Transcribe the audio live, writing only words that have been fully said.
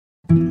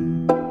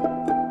Welcome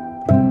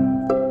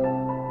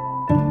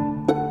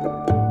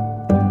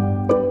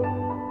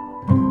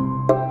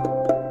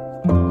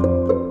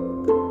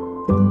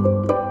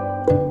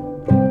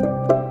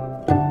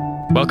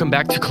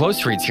back to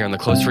Close Reads here on the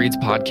Close Reads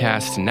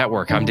Podcast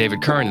Network. I'm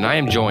David Kern, and I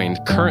am joined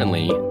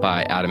currently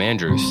by Adam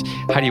Andrews.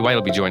 Heidi White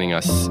will be joining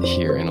us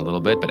here in a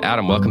little bit. But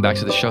Adam, welcome back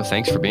to the show.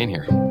 Thanks for being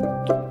here.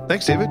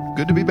 Thanks, David.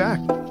 Good to be back.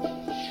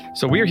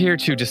 So we're here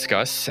to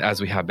discuss,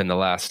 as we have been the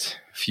last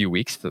few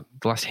weeks, the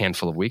last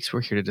handful of weeks,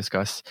 we're here to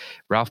discuss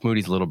Ralph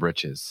Moody's Little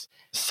Britches,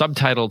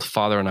 subtitled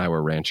Father and I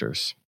Were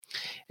Ranchers.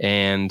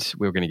 And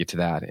we're going to get to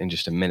that in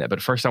just a minute.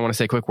 But first, I want to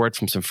say a quick word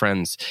from some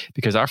friends,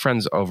 because our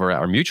friends over at,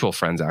 our mutual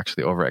friends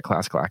actually, over at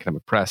Classical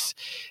Academic Press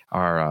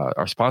are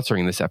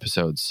sponsoring this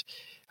episode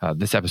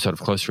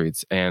of Close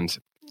Reads. And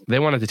they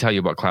wanted to tell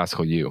you about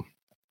Classical U.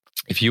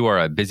 If you are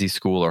a busy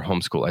school or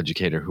homeschool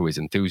educator who is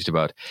enthused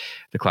about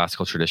the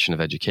classical tradition of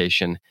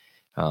education,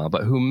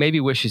 but who maybe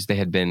wishes they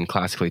had been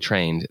classically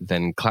trained,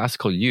 then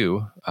Classical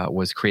U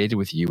was created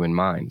with you in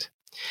mind.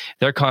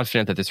 They're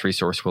confident that this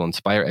resource will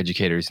inspire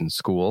educators in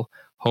school,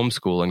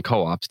 homeschool, and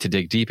co-ops to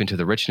dig deep into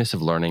the richness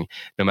of learning,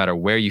 no matter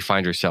where you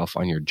find yourself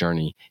on your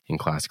journey in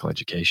classical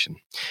education.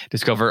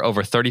 Discover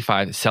over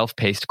 35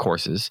 self-paced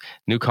courses,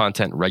 new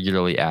content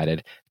regularly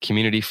added,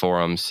 community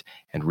forums,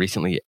 and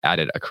recently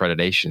added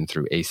accreditation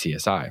through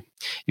ACSI.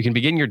 You can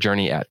begin your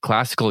journey at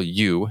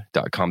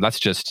classicalu.com. That's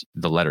just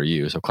the letter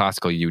U, so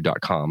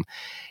classicalu.com.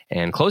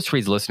 And Close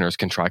Reads listeners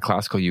can try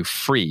Classical U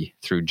free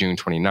through June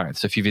 29th.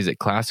 So if you visit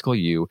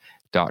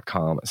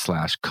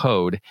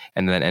classicalu.com/code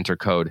and then enter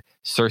code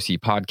Cersei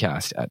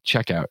Podcast at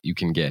checkout, you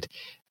can get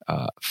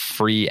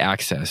free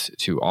access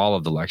to all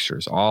of the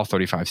lectures, all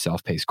 35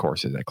 self-paced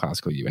courses at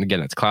Classical U. And again,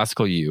 that's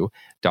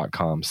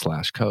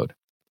classicalu.com/code.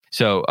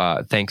 So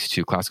thanks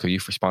to Classical U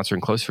for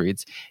sponsoring Close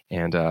Reads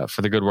and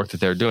for the good work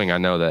that they're doing.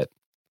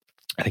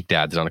 I think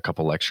Dad's done a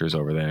couple lectures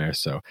over there.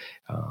 So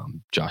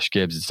Josh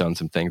Gibbs has done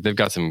some things. They've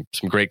got some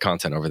great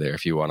content over there.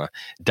 If you want to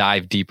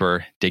dig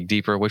deeper,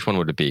 which one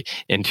would it be,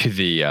 into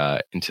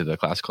the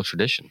classical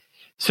tradition?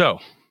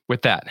 So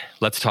with that,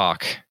 let's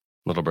talk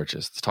Little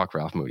Britches. Let's talk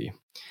Ralph Moody.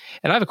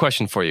 And I have a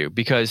question for you,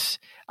 because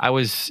I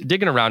was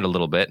digging around a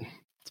little bit,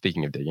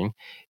 speaking of digging,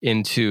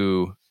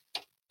 into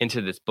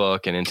this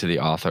book and into the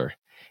author.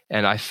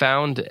 And I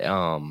found,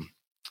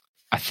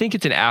 I think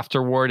it's an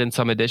afterword in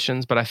some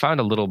editions, but I found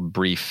a little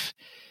brief,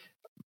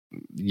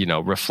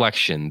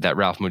 reflection that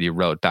Ralph Moody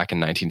wrote back in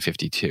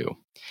 1952.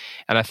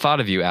 And I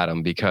thought of you,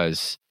 Adam,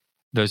 because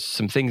there's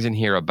some things in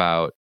here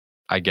about,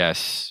 I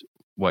guess,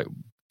 what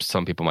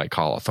some people might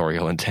call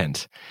authorial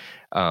intent.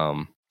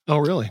 Oh,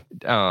 really?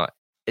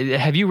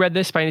 Have you read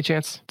this by any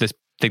chance? This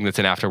thing that's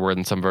an afterword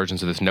in some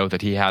versions, of this note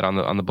that he had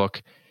on the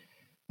book?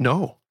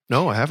 No,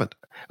 I haven't.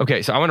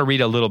 Okay, so I want to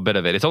read a little bit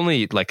of it. It's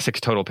only like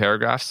 6 total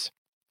paragraphs.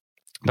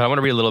 But I want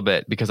to read a little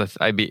bit, because it's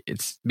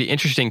be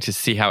interesting to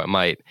see how it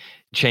might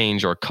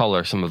change or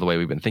color some of the way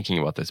we've been thinking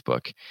about this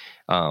book.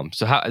 So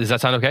does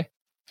that sound okay?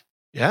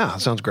 Yeah,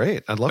 sounds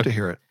great. I'd love to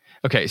hear it.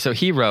 Okay, so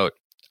he wrote,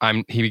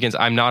 he begins,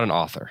 I'm not an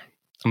author.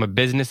 I'm a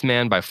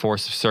businessman by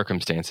force of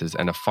circumstances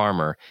and a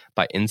farmer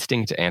by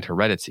instinct and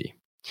heredity.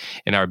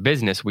 In our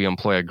business, we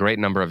employ a great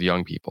number of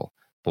young people,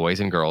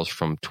 boys and girls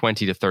from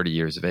 20 to 30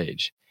 years of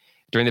age.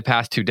 During the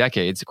past 2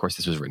 decades, of course,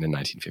 this was written in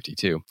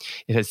 1952,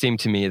 it has seemed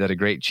to me that a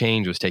great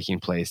change was taking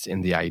place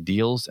in the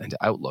ideals and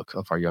outlook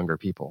of our younger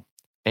people,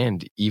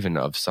 and even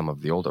of some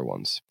of the older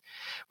ones.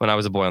 When I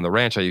was a boy on the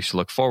ranch, I used to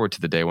look forward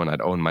to the day when I'd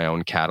own my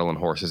own cattle and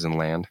horses and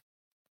land,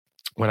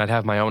 when I'd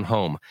have my own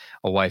home,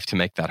 a wife to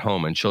make that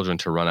home, and children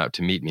to run out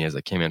to meet me as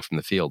I came in from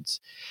the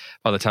fields.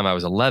 By the time I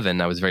was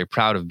 11, I was very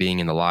proud of being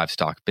in the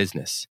livestock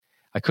business.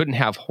 I couldn't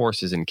have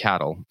horses and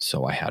cattle,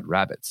 so I had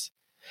rabbits.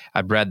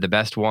 I bred the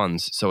best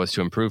ones so as to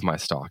improve my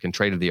stock and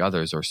traded the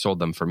others or sold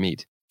them for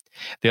meat.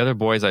 The other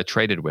boys I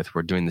traded with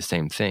were doing the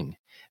same thing,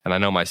 and I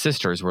know my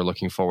sisters were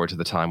looking forward to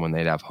the time when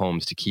they'd have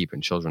homes to keep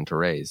and children to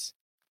raise.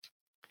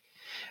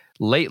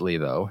 Lately,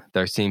 though,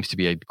 there seems to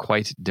be a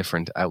quite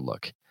different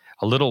outlook.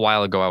 A little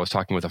while ago, I was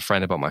talking with a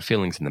friend about my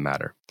feelings in the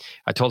matter.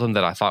 I told him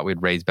that I thought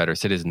we'd raise better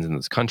citizens in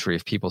this country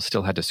if people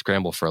still had to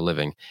scramble for a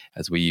living,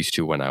 as we used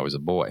to when I was a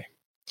boy.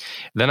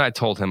 Then I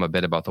told him a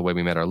bit about the way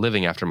we made our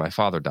living after my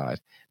father died,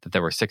 that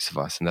there were 6 of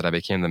us, and that I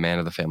became the man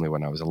of the family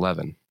when I was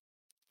 11. I'm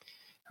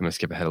going to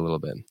skip ahead a little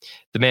bit.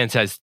 The man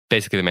says,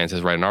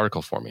 write an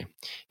article for me.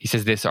 He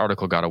says this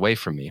article got away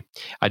from me.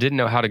 I didn't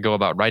know how to go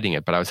about writing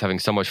it, but I was having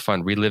so much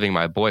fun reliving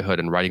my boyhood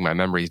and writing my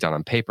memories down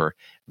on paper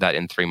that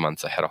in 3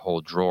 months I had a whole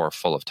drawer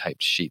full of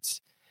typed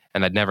sheets,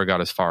 and I'd never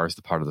got as far as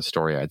the part of the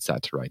story I'd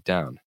sat to write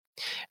down.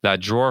 That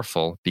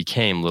drawerful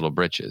became Little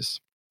Britches.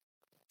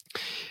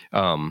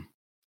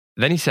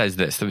 Then he says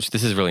this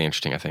is really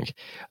interesting, I think.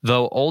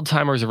 Though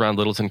old-timers around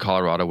Littleton,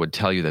 Colorado would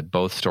tell you that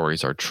both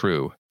stories are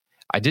true,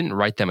 I didn't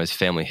write them as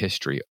family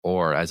history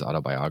or as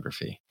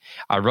autobiography.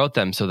 I wrote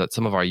them so that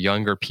some of our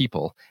younger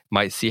people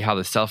might see how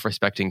the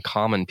self-respecting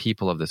common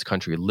people of this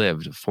country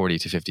lived 40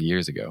 to 50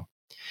 years ago.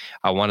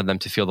 I wanted them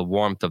to feel the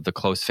warmth of the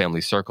close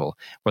family circle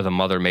where the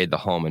mother made the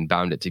home and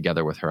bound it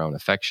together with her own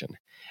affection,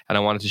 and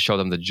I wanted to show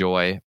them the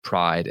joy,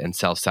 pride, and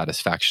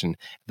self-satisfaction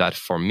that,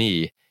 for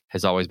me,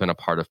 has always been a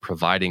part of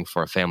providing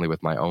for a family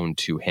with my own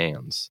two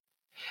hands.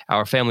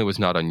 Our family was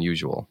not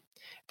unusual.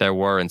 There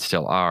were, and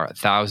still are,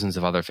 thousands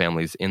of other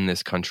families in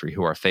this country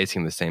who are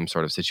facing the same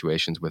sort of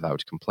situations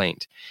without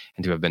complaint,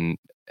 and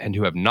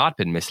who have not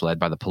been misled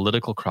by the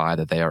political cry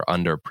that they are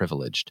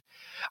underprivileged.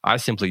 I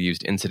simply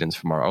used incidents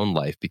from our own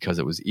life because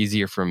it was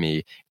easier for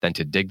me than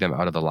to dig them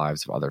out of the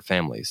lives of other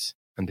families.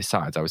 And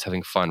besides, I was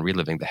having fun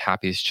reliving the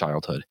happiest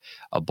childhood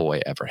a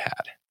boy ever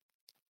had.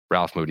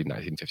 Ralph Moody,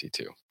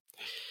 1952.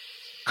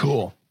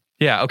 Cool.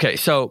 Yeah, okay.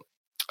 So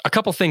a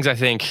couple things I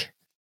think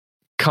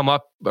come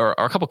up, or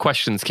a couple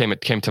questions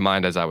came to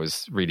mind as I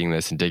was reading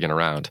this and digging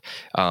around.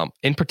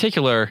 In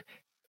particular,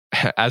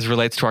 as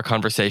relates to our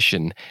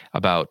conversation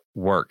about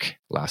work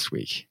last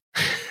week.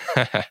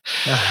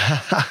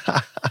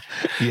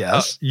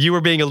 Yes. You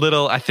were being a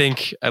little, I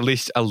think, at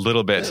least a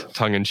little bit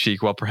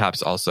tongue-in-cheek, while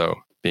perhaps also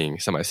being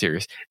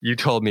semi-serious. You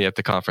told me at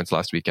the conference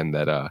last weekend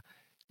that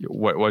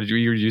what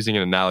you were using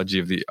an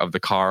analogy of the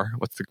car.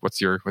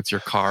 What's your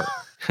car?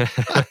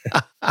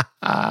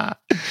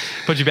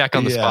 Put you back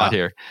on the spot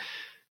here.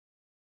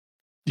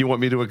 You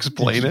want me to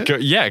explain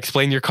it? Yeah,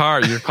 explain your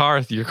car. Your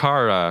car.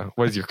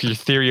 What is your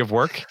theory of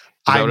work?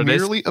 I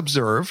merely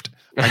observed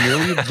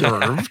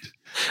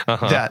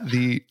that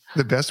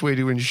the best way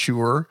to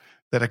ensure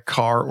that a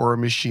car or a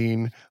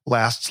machine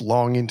lasts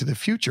long into the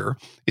future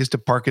is to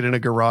park it in a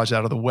garage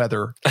out of the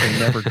weather and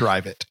never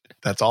drive it.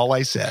 That's all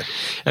I said.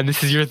 And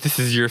this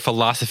is your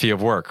philosophy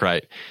of work,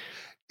 right?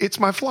 It's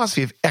my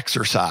philosophy of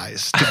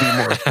exercise, to be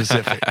more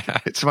specific.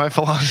 It's my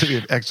philosophy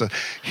of exercise.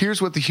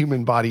 Here's what the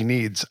human body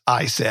needs,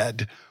 I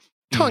said,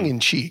 tongue in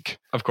cheek.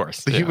 Of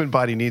course. The human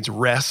body needs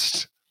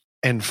rest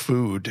and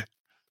food.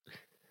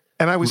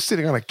 And I was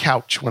sitting on a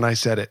couch when I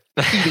said it,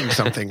 eating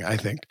something, I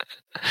think.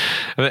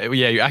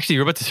 Yeah,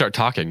 you're about to start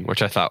talking,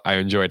 which I thought I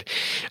enjoyed.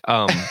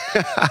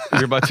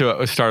 You're about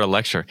to start a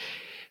lecture.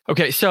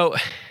 Okay, so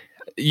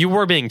you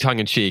were being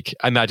tongue-in-cheek.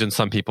 I imagine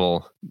some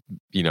people,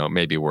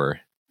 maybe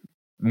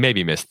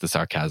missed the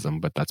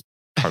sarcasm, but that's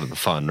part of the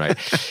fun, right?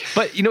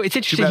 But, it's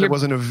interesting. Too bad it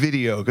wasn't a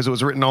video because it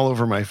was written all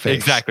over my face.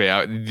 Exactly.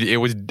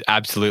 It was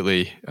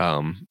absolutely,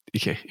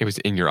 it was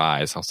in your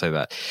eyes, I'll say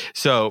that.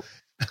 So,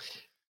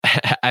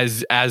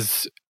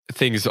 as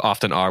things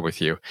often are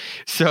with you.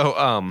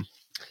 So,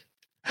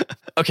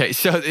 okay.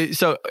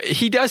 So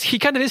he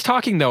kind of is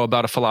talking though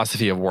about a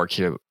philosophy of work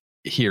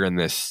here in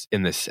this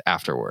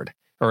afterword,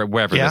 or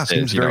wherever this is. Yeah, it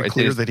seems very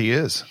clear that he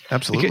is.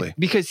 Absolutely.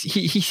 Because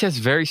he says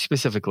very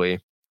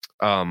specifically,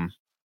 I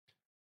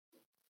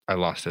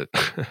lost it.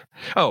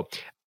 Oh,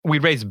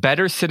 we'd raise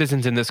better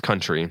citizens in this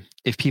country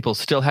if people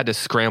still had to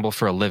scramble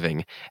for a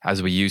living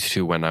as we used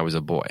to when I was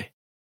a boy.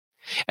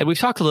 And we've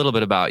talked a little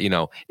bit about,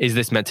 is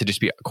this meant to just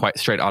be quite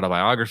straight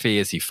autobiography?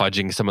 Is he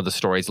fudging some of the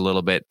stories a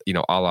little bit, a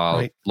la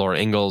right. Laura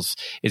Ingalls?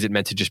 Is it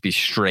meant to just be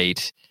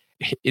straight?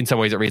 In some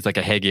ways, it reads like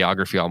a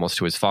hagiography almost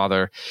to his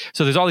father.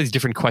 So there's all these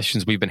different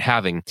questions we've been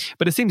having.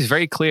 But it seems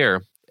very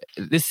clear,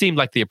 this seemed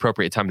like the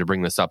appropriate time to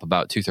bring this up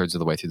about 2/3 of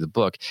the way through the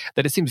book,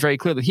 that it seems very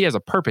clear that he has a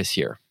purpose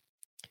here.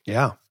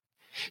 Yeah,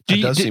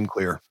 it does seem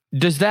clear.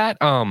 Does that...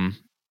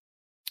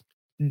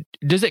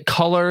 does it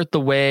color the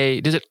way,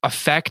 does it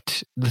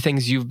affect the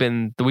things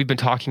that we've been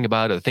talking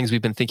about, or the things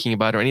we've been thinking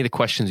about, or any of the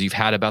questions you've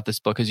had about this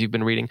book as you've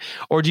been reading?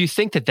 Or do you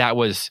think that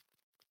was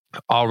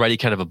already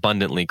kind of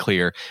abundantly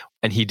clear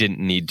and he didn't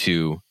need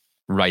to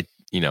write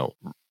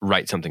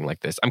something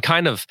like this? I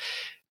kind of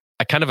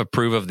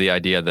approve of the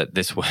idea that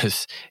this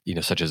was,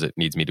 such as it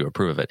needs me to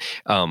approve of it.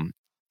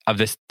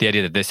 The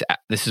idea that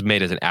this is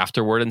made as an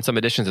afterword in some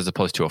editions as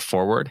opposed to a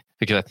foreword,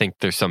 because I think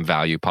there's some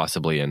value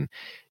possibly in,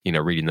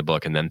 reading the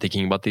book and then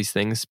thinking about these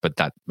things, but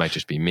that might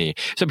just be me.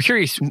 So I'm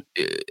curious,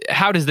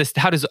 how does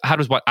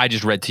what I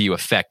just read to you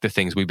affect the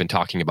things we've been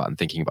talking about and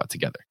thinking about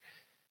together?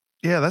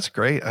 Yeah, that's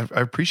great. I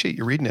appreciate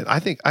you reading it. I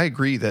think I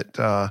agree that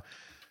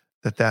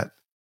that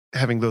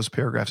having those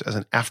paragraphs as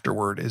an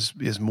afterword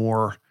is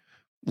more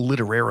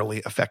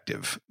literarily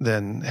effective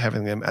than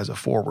having them as a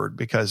foreword,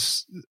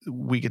 because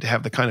we get to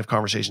have the kind of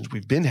conversations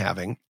we've been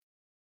having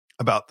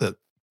about the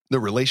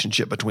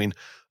relationship between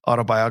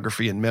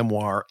autobiography and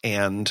memoir,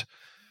 and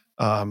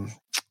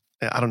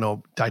I don't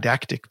know,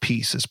 didactic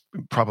piece is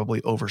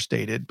probably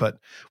overstated, but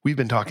we've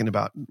been talking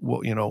about,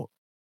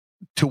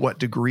 to what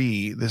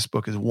degree this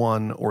book is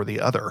one or the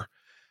other.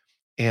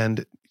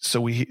 And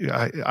so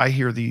I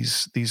hear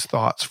these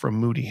thoughts from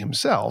Moody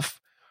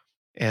himself,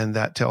 and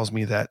that tells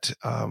me that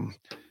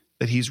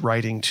that he's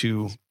writing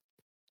to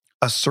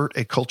assert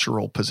a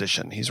cultural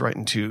position. He's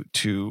writing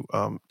to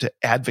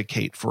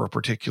advocate for a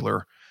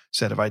particular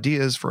set of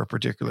ideas, for a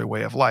particular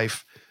way of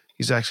life.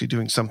 He's actually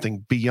doing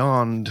something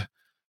beyond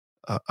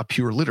a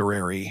pure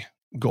literary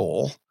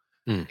goal,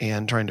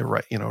 and trying to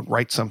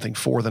write something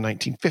for the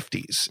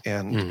 1950s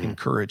and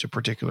encourage a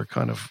particular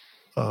kind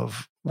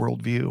of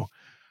worldview.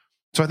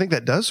 So I think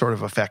that does sort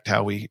of affect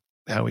how we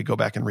go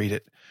back and read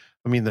it.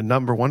 I mean, the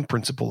number one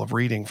principle of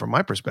reading, from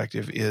my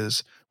perspective,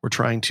 is we're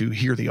trying to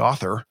hear the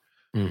author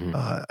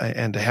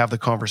and to have the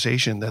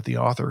conversation that the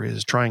author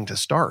is trying to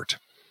start.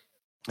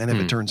 And if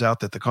it turns out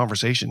that the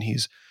conversation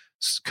he's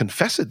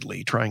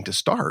confessedly trying to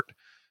start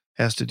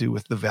has to do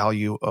with the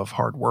value of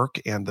hard work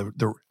and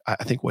I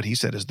think what he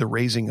said is the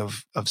raising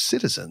of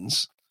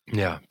citizens.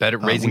 Yeah,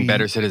 raising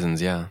better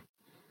citizens. Yeah,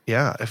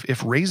 yeah.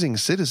 If raising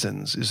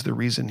citizens is the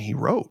reason he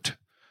wrote,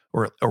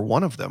 or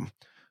one of them,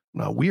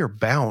 we are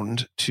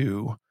bound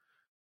to,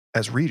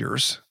 as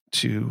readers,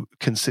 to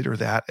consider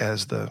that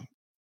as the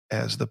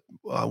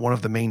one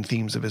of the main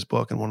themes of his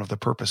book and one of the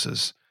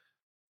purposes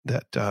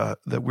that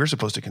we're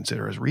supposed to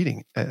consider as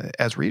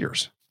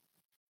readers.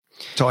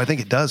 So I think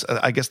it does.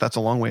 I guess that's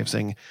a long way of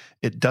saying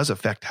it does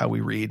affect how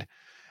we read.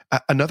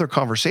 Another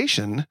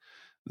conversation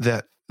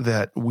that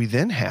we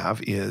then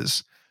have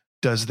is,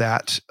 does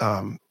that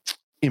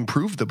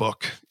improve the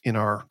book in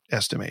our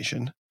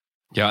estimation?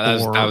 Yeah, that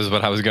was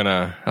what I was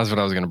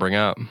gonna bring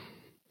up.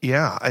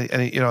 Yeah,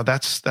 and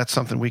that's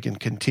something we can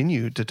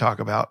continue to talk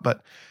about.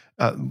 But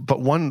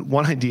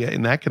one idea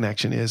in that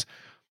connection is,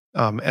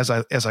 as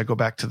I go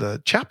back to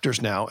the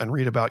chapters now and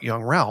read about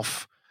young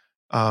Ralph,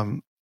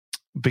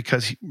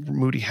 because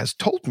Moody has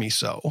told me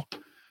so,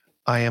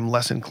 I am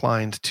less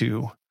inclined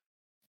to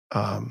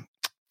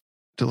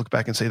look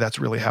back and say that's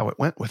really how it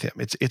went with him.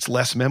 It's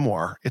less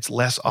memoir, it's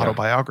less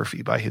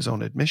autobiography by his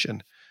own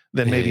admission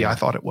than maybe I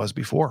thought it was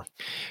before.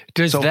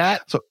 Go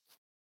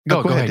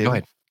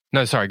ahead.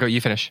 No, sorry, go.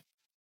 You finish.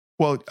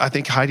 Well, I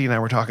think Heidi and I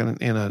were talking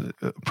in a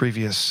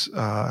previous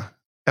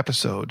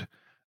episode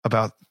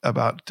about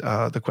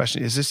the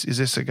question: is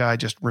this a guy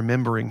just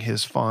remembering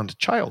his fond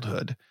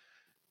childhood?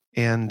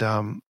 And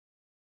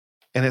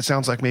it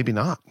sounds like maybe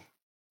not.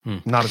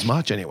 Not as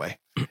much anyway.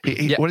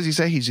 What does he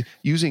say? He's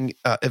using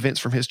events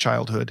from his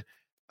childhood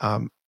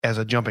as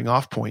a jumping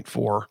off point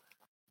for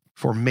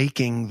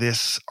making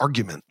this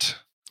argument.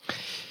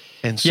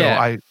 And so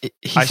I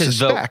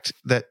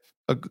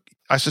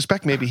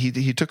suspect maybe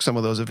he took some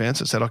of those events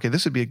and said, okay,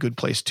 this would be a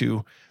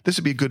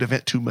good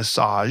event to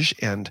massage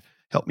and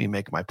help me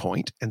make my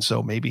point. And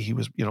so maybe he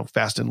was,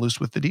 fast and loose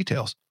with the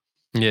details.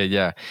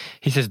 Yeah.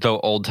 He says, though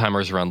old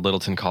timers around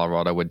Littleton,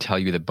 Colorado would tell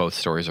you that both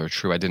stories are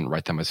true, I didn't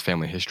write them as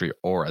family history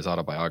or as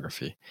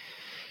autobiography.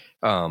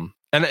 And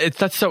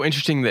that's so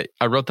interesting that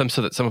I wrote them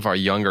so that some of our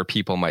younger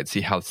people might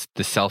see how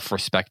the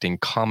self-respecting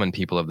common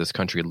people of this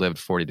country lived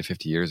 40 to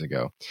 50 years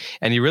ago.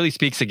 And he really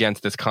speaks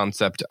against this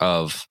concept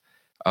of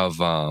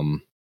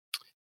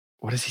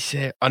what does he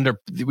say?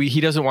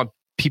 He doesn't want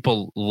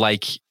people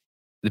like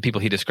the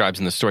people he describes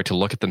in the story to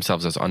look at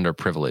themselves as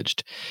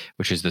underprivileged,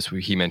 which is this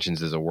he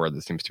mentions as a word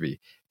that seems to be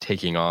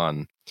taking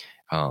on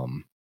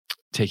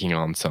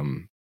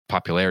some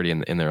popularity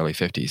in the early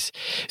 50s.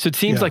 So it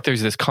seems like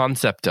there's this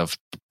concept of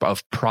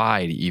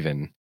pride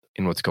even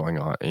in what's going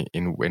on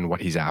in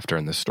what he's after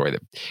in this story,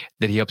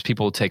 that he helps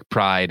people take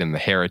pride in the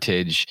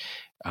heritage,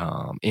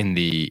 in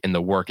the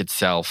work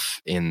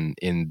itself, in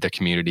the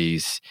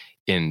communities,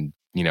 in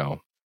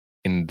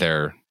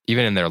their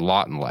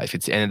lot in life.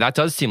 And that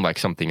does seem like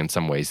something in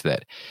some ways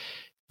that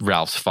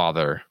Ralph's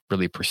father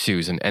really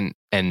pursues and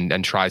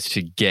tries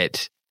to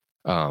get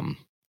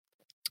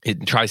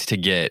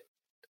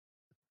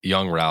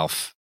young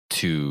Ralph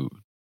to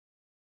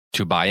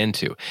buy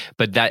into.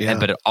 But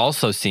it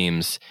also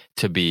seems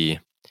to be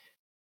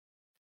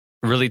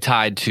really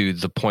tied to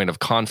the point of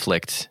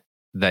conflict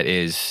that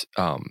is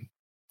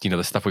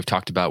the stuff we've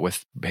talked about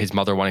with his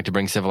mother wanting to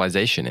bring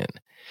civilization in.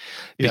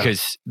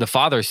 Because the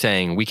father is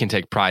saying we can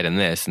take pride in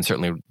this, and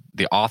certainly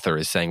the author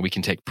is saying we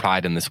can take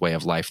pride in this way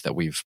of life that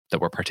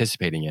we're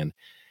participating in,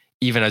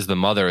 even as the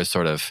mother is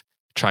sort of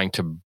trying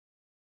to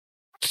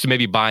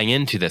maybe buying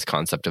into this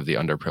concept of the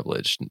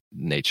underprivileged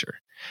nature.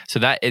 So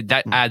that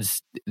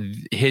adds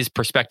his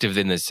perspective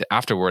in this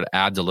afterward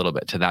adds a little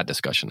bit to that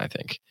discussion, I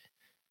think.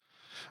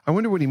 I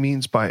wonder what he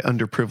means by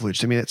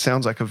underprivileged. I mean, it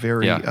sounds like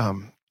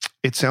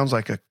it sounds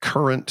like a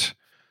current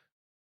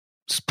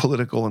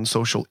political and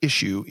social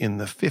issue in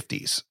the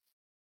 50s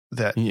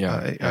that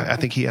I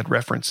think he had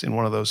referenced in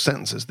one of those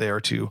sentences there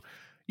to,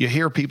 you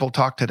hear people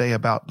talk today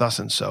about thus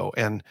and so,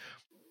 and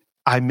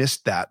I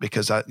missed that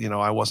because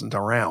I wasn't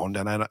around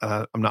and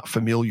I'm not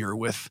familiar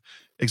with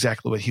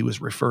exactly what he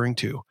was referring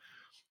to,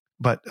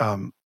 but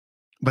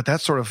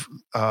that sort of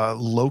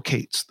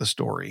locates the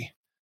story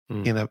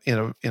in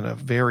a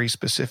very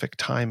specific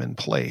time and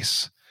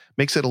place,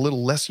 makes it a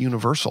little less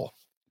universal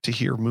to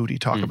hear Moody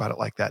talk about it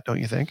like that, don't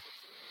you think?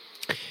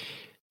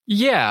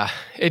 Yeah,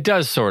 it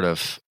does sort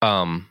of.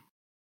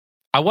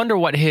 I wonder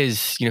what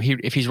his,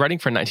 if he's writing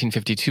for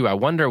 1952, I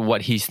wonder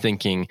what he's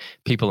thinking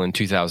people in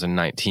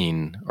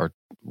 2019 or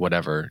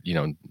whatever,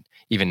 even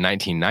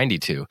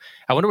 1992.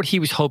 I wonder what he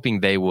was hoping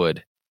they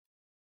would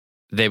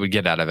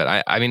get out of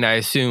it. I mean, I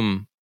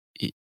assume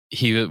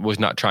he was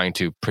not trying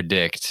to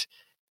predict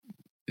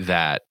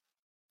that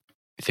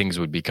things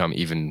would become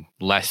even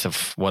less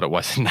of what it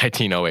was in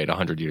 1908,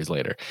 100 years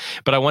later.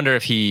 But I wonder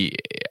if his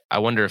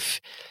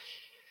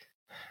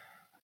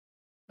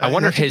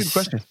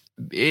question.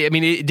 I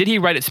mean, did he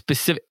write it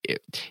specific?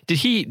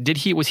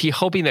 Was he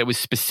hoping that it was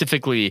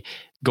specifically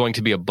going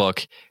to be a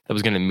book that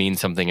was going to mean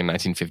something in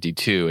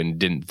 1952 and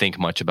didn't think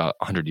much about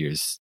 100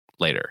 years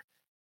later?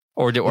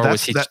 or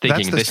was he thinking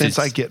that's the this sense is?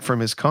 I get from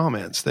his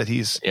comments, that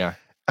he's Yeah,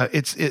 I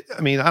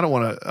mean, I don't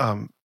want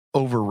to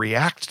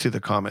overreact to the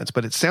comments,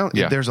 but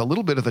Yeah. there's a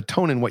little bit of the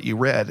tone in what you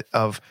read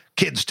of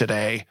kids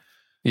today,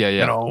 yeah.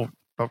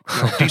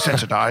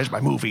 desensitized by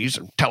movies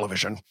and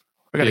television.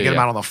 We got to get them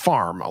out on the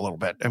farm a little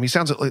bit. I mean, he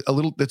sounds it's a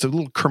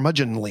little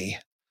curmudgeonly.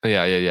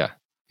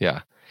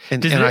 Yeah.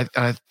 And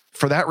I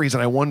for that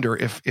reason, I wonder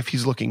if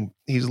he's looking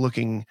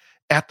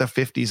at the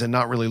 50s and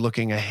not really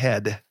looking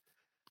ahead.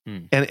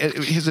 And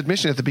his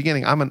admission at the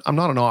beginning, I'm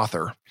not an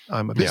author.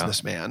 I'm a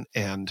businessman,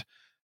 and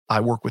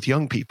I work with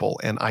young people,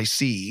 and I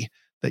see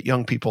that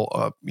young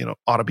people,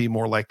 ought to be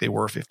more like they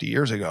were 50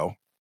 years ago.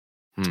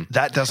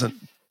 That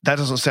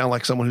doesn't sound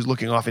like someone who's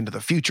looking off into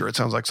the future. It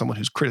sounds like someone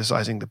who's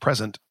criticizing the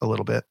present a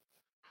little bit.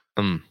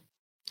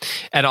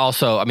 And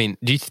also, I mean,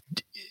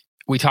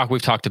 we've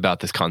talked about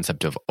this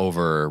concept of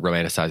over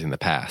romanticizing the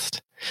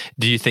past.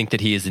 Do you think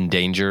that he is in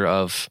danger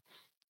of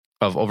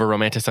over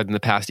romanticizing the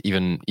past,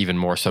 even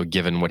more so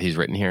given what he's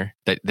written here?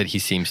 That he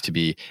seems to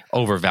be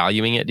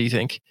overvaluing it. Do you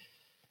think?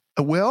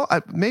 Well,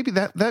 maybe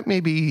that may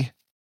be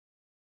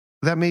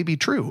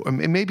true. I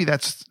mean, maybe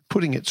that's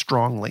putting it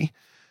strongly.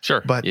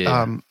 Sure, but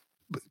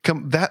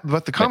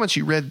but the comments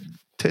you read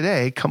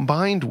today,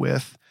 combined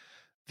with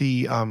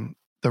the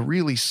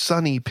really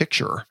sunny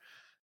picture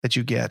that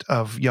you get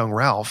of young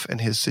Ralph and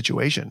his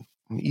situation,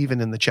 even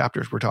in the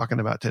chapters we're talking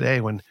about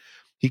today, when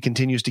he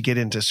continues to get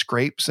into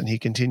scrapes and he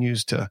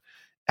continues to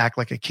act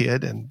like a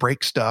kid and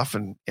break stuff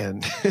and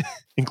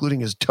including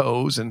his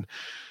toes and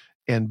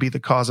be the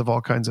cause of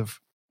all kinds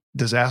of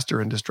disaster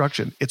and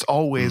destruction. It's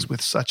always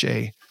with such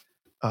a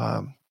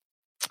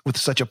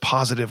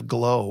positive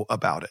glow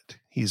about it.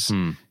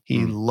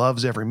 He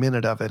loves every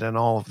minute of it, and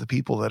all of the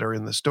people that are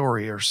in the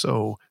story are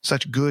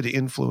such good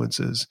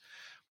influences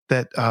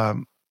that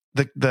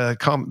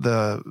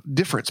the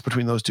difference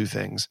between those two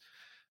things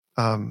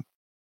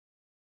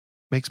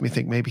makes me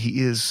think maybe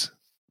he is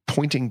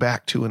pointing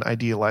back to an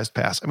idealized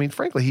past. I mean,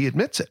 frankly, he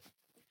admits it.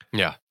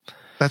 Yeah.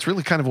 That's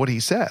really kind of what he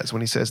says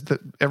when he says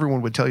that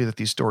everyone would tell you that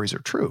these stories are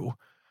true,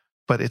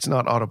 but it's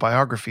not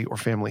autobiography or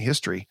family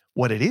history.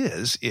 What it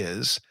is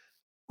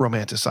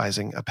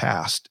romanticizing a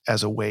past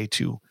as a way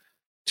to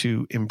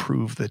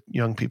improve the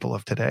young people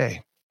of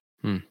today.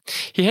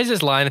 He has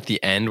this line at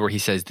the end where he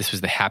says, "This was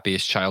the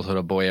happiest childhood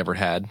a boy ever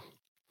had."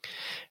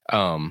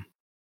 I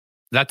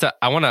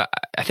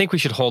think we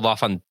should hold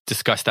off on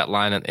discuss that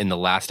line in the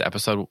last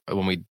episode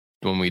when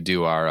we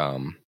do our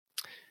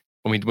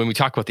when we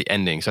talk about the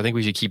ending. So I think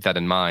we should keep that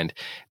in mind,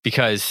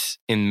 because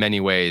in many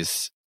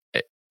ways,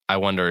 I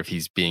wonder if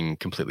he's being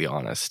completely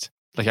honest.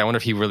 Like, I wonder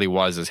if he really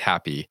was as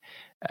happy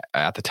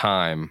at the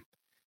time,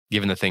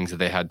 given the things that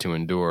they had to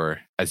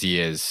endure, as he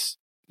is,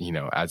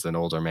 as an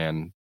older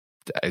man,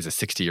 as a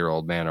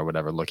 60-year-old man or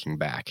whatever, looking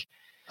back.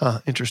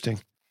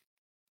 Interesting.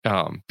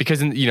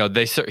 Because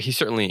he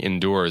certainly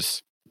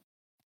endures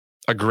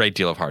a great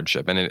deal of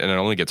hardship, and it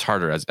only gets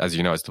harder as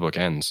the book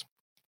ends.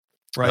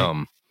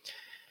 Right.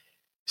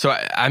 So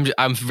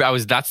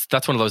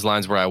that's one of those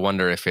lines where I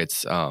wonder if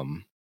it's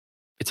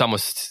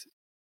almost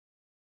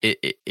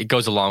it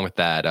goes along with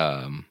that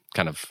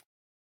kind of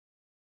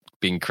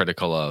being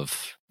critical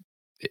of,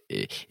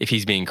 if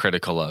he's being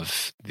critical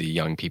of the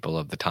young people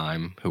of the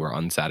time who are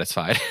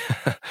unsatisfied.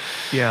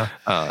 Yeah.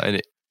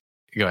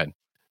 Go ahead.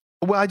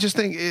 Well, I just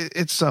think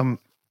it's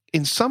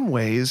in some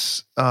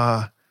ways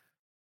that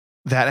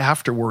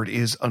afterword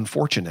is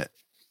unfortunate,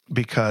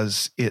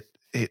 because it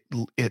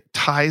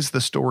ties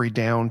the story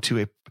down to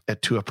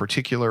a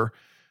particular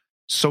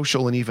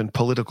social and even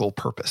political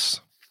purpose.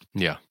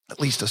 Yeah, at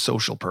least a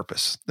social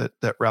purpose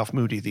that Ralph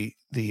Moody,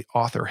 the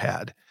author,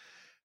 had.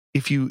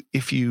 If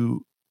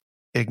you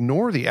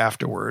ignore the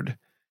afterword,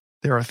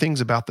 there are things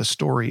about the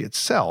story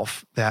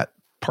itself that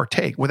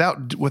partake,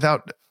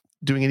 without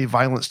doing any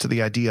violence to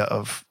the idea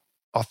of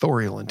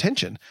authorial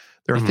intention.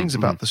 There are things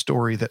about the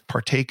story that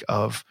partake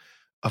of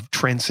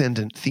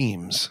transcendent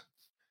themes.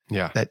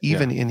 Yeah. That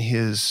even in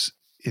his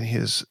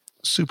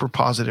super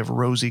positive,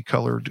 rosy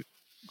colored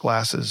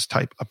glasses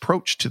type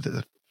approach to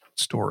the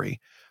story,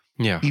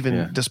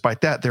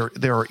 despite that,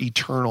 there are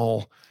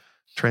eternal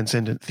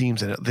transcendent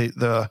themes in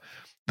it.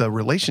 The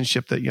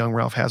relationship that young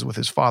Ralph has with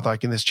his father,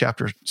 like in this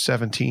chapter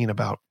 17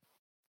 about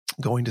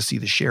going to see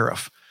the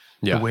sheriff,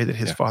 the way that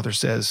his father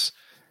says,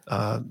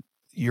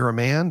 "You're a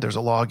man. There's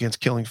a law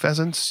against killing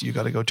pheasants. You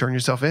got to go turn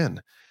yourself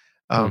in."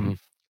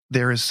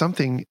 There is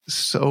something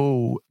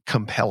so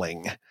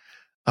compelling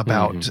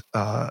about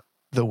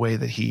the way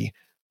that he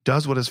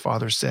does what his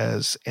father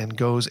says and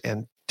goes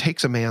and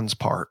takes a man's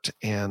part,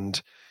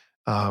 and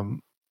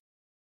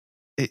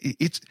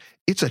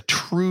it's a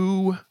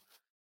true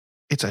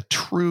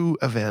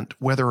event,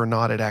 whether or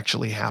not it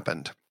actually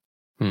happened,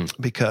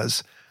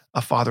 because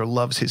a father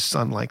loves his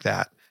son like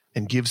that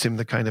and gives him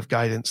the kind of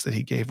guidance that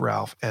he gave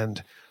Ralph,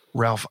 and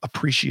Ralph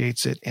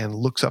appreciates it and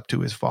looks up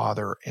to his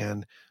father.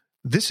 And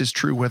this is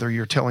true whether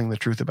you're telling the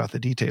truth about the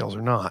details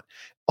or not.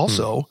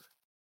 Also,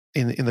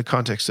 in the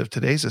context of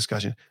today's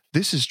discussion,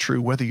 this is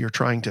true whether you're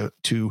trying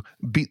to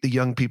beat the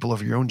young people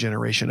of your own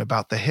generation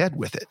about the head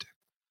with it.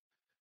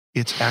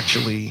 it's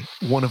actually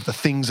one of the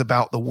things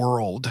about the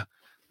world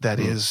that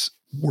is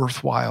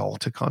worthwhile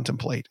to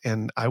contemplate.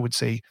 And I would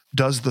say,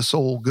 does the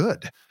soul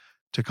good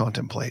to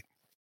contemplate.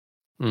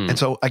 And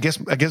so I guess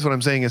what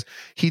I'm saying is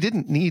he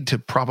didn't need to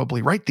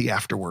probably write the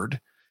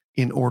afterword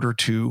in order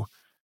to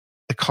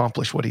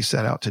accomplish what he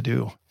set out to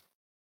do.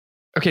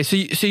 Okay, so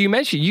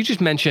you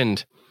just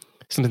mentioned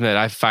something that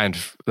I find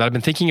that I've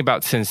been thinking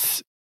about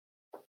since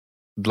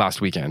last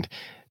weekend,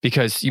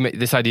 because you made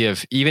this idea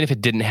of even if it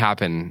didn't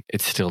happen,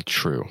 it's still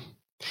true.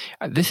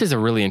 This is a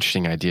really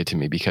interesting idea to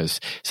me,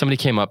 because somebody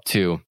came up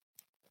to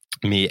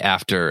me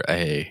after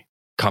a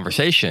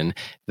conversation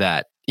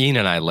that Ian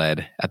and I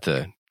led at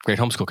the Great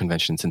Homeschool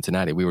Convention in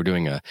Cincinnati. We were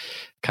doing a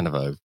kind of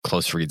a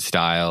close read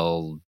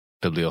style,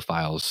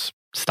 bibliophiles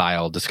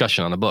style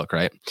discussion on a book,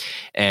 right?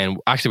 And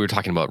actually we were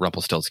talking about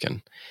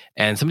Rumpelstiltskin.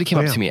 And somebody came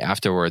up to me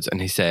afterwards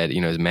and he said,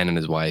 his man and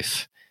his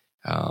wife,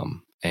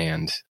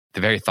 and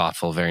they're very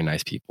thoughtful, very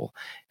nice people.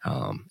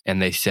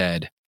 And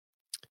the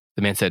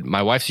man said,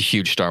 my wife's a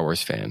huge Star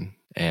Wars fan.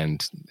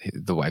 And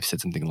the wife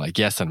said something like,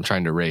 yes, I'm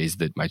trying to raise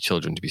my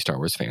children to be Star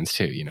Wars fans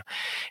too,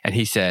 And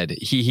he said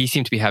he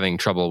seemed to be having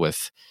trouble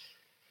with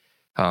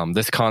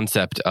this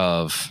concept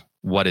of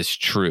what is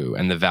true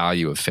and the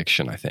value of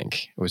fiction. I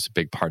think it was a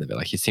big part of it.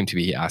 Like, he seemed to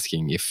be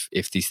asking if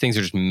these things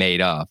are just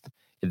made up,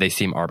 they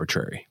seem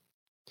arbitrary.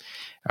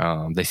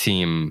 They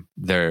seem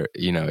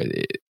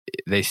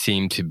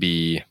to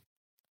be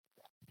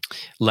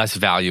less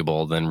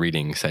valuable than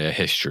reading, say, a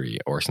history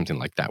or something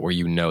like that, where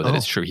that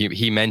it's true.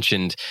 He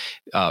mentioned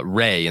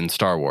Rey in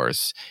Star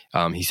Wars.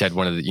 He said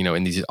one of the,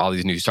 in all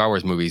these new Star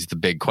Wars movies, the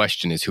big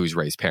question is who's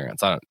Rey's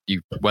parents. I don't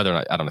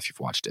know if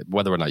you've watched it.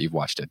 Whether or not you've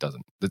watched it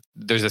doesn't.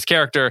 There's this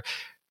character.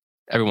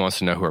 Everyone wants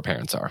to know who her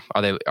parents are.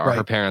 Are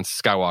her parents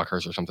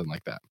Skywalkers or something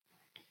like that?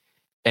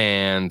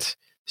 And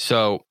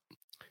so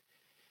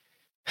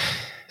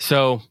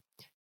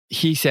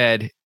he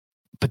said,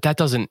 but that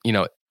doesn't,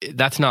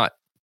 that's not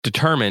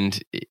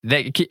determined.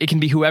 That it can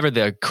be whoever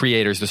the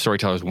creators, the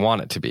storytellers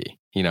want it to be.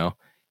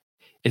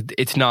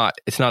 It's not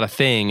a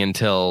thing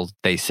until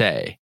they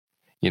say.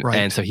 Right.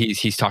 And so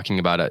he's talking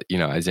about it.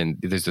 As in,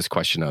 there's this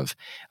question of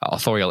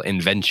authorial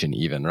invention,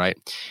 even, right?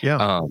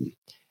 Yeah.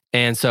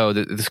 And so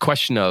this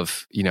question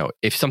of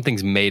if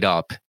something's made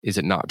up, is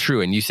it not true?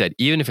 And you said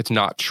even if it's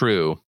not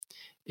true,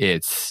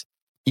 even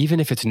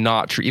if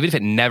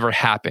it never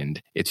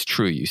happened, it's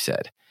true. You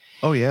said.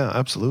 Oh yeah,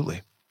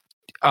 absolutely.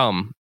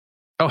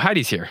 Oh,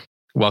 Heidi's here.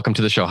 Welcome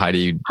to the show,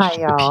 Heidi. Hi,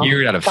 y'all.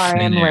 Appeared out of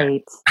thin air.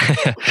 Late.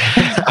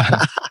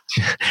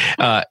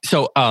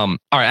 All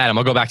right, Adam,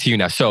 I'll go back to you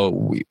now.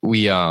 So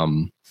we're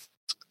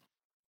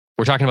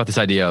talking about this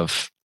idea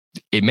of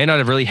it may not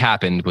have really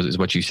happened, is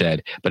what you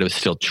said, but it was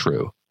still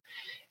true.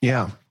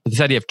 Yeah. This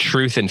idea of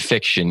truth and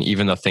fiction,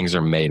 even though things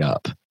are made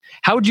up.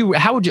 How would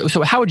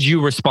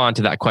you respond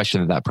to that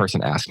question that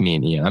person asked me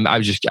and Ian?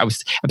 I'm sitting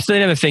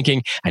there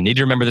thinking, I need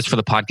to remember this for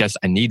the podcast.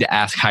 I need to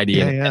ask Heidi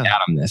and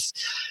Adam this.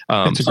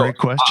 It's a great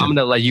question. I'm going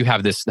to let you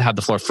have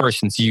the floor first,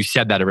 since you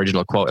said that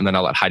original quote, and then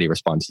I'll let Heidi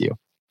respond to you.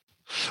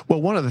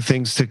 Well, one of the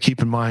things to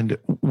keep in mind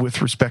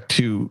with respect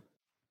to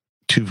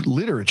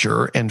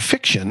literature and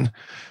fiction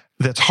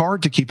that's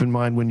hard to keep in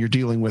mind when you're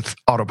dealing with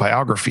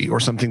autobiography or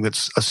something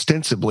that's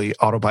ostensibly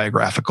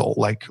autobiographical,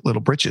 like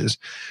Little Britches,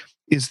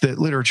 is that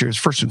literature is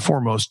first and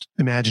foremost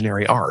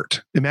imaginative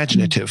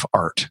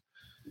art.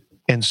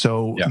 And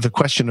so the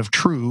question of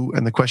true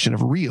and the question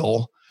of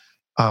real,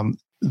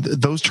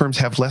 those terms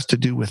have less to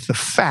do with the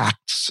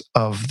facts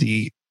of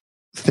the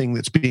thing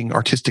that's being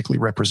artistically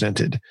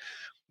represented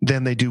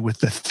than they do with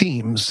the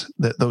themes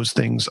that those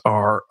things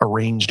are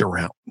arranged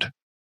around.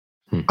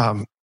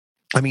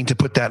 To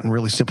put that in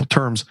really simple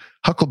terms,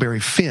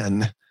 Huckleberry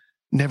Finn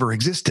never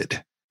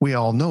existed. We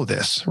all know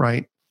this,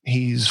 right?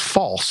 He's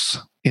false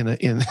in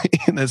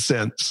a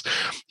sense.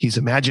 He's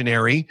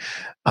imaginary.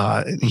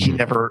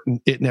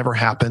 It never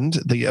happened.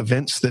 The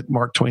events that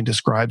Mark Twain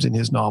describes in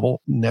his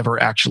novel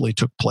never actually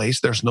took place.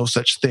 There's no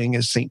such thing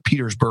as St.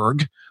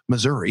 Petersburg,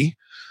 Missouri.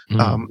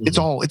 It's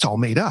all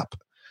made up.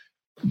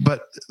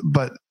 But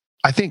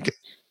I think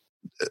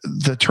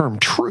the term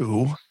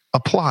true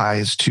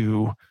applies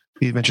to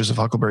The Adventures of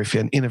Huckleberry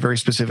Finn in a very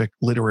specific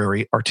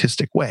literary,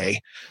 artistic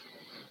way,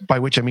 by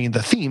which I mean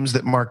the themes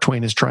that Mark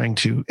Twain is trying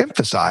to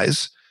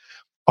emphasize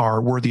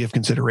are worthy of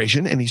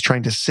consideration, and he's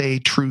trying to say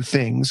true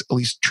things, at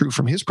least true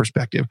from his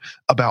perspective,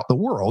 about the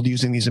world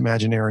using these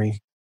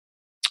imaginary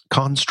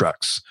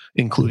constructs,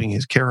 including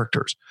his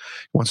characters.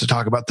 He wants to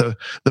talk about the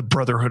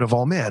brotherhood of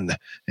all men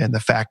and the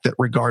fact that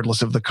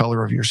regardless of the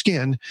color of your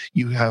skin,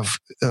 you have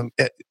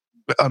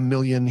a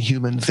million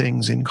human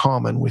things in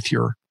common with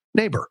your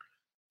neighbor.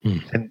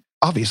 And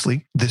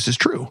obviously, this is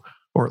true,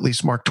 or at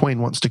least Mark Twain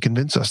wants to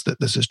convince us that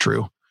this is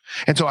true.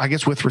 And so I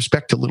guess with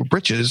respect to Little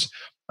Britches,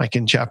 like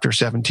in chapter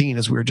 17,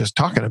 as we were just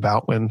talking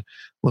about, when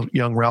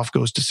young Ralph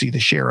goes to see the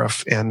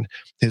sheriff and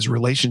his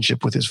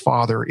relationship with his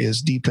father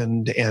is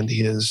deepened and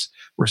his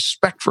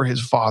respect for his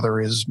father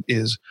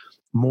is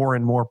more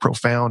and more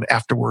profound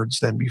afterwards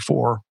than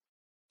before,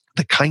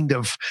 the kind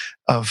of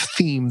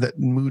theme that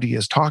Moody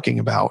is talking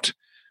about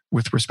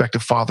with respect to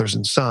fathers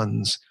and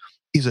sons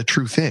is a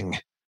true thing.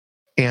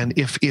 And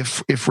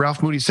if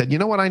Ralph Moody said, you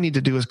know what I need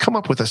to do is come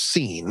up with a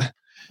scene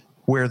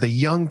where the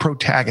young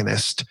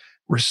protagonist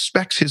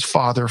respects his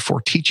father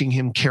for teaching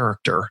him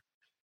character,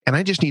 and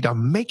I just need to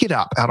make it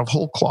up out of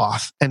whole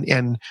cloth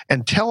and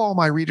tell all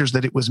my readers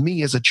that it was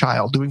me as a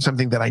child doing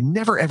something that I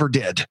never ever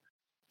did,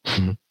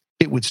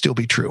 it would still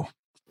be true.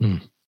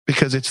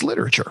 Because it's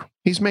literature.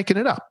 He's making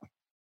it up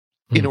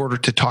in order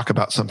to talk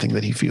about something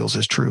that he feels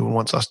is true and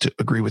wants us to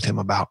agree with him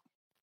about.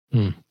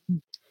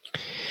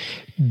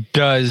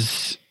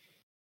 Does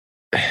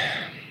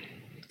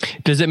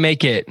it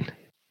make it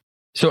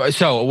so?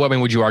 I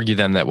mean, would you argue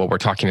then that what we're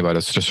talking about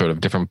is just sort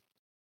of different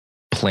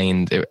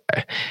planes? I'm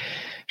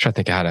trying to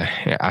think of how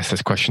to ask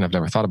this question I've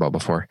never thought about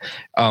before.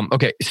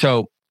 Okay,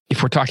 so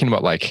if we're talking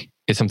about like,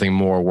 is something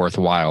more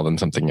worthwhile than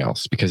something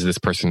else? Because this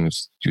person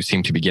you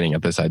seem to be getting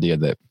at this idea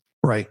that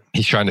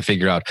he's trying to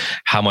figure out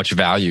how much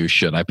value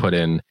should I put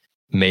in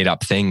made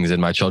up things in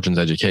my children's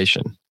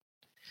education.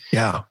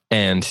 Yeah,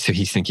 and so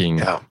he's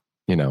thinking,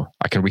 you know,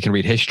 we can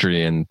read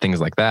history and things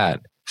like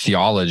that,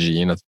 theology,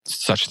 you know,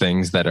 such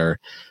things that are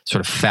sort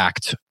of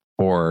fact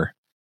or,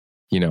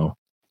 you know,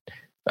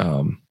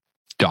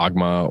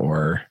 dogma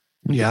or,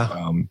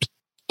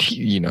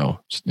 you know,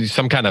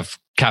 some kind of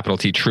capital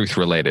T truth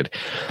related.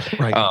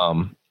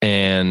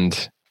 And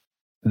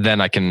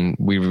then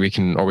we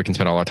can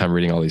spend all our time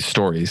reading all these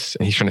stories,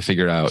 and he's trying to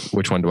figure out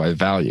which one do I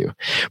value.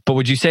 But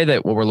would you say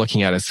that what we're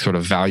looking at is sort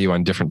of value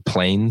on different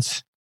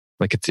planes?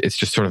 Like it's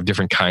just sort of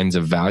different kinds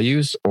of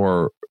values,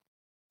 or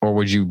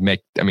would you make?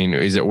 I mean,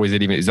 is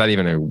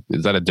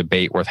that a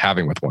debate worth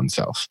having with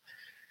oneself?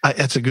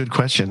 That's a good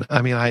question.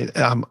 I mean,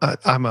 I'm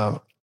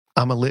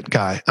a lit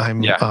guy.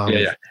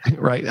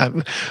 Right.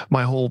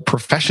 My whole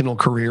professional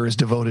career is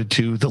devoted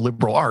to the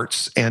liberal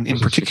arts, and in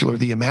particular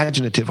the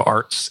imaginative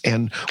arts.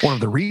 And one of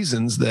the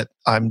reasons that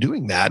I'm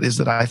doing that is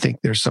that I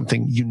think there's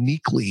something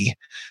uniquely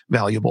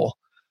valuable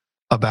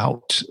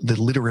about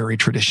the literary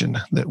tradition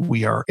that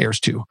we are heirs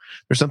to.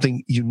 There's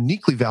something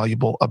uniquely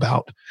valuable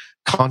about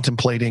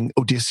contemplating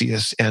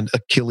Odysseus and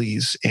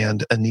Achilles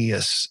and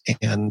Aeneas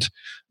and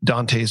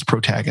Dante's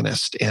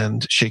protagonist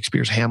and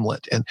Shakespeare's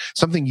Hamlet, and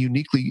something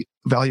uniquely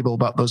valuable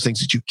about those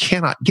things that you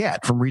cannot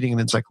get from reading an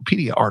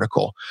encyclopedia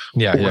article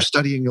or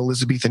studying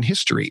Elizabethan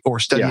history or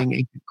studying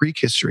ancient Greek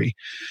history.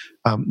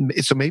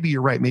 So maybe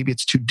you're right. Maybe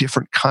it's two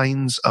different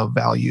kinds of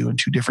value and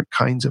two different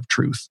kinds of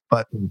truth,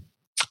 but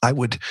I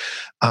would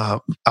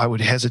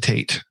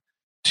hesitate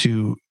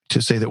to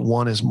say that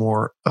one is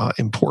more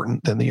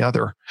important than the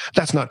other.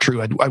 That's not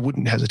true. I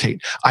wouldn't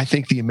hesitate. I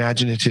think the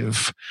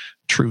imaginative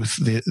truth,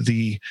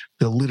 the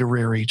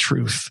literary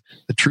truth,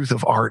 the truth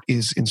of art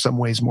is in some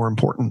ways more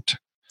important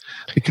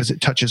because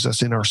it touches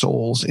us in our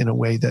souls in a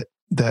way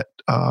that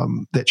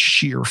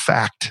sheer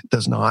fact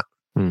does not.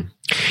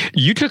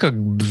 You took a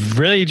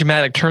really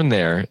dramatic turn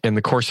there in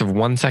the course of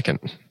 1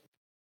 second.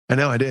 I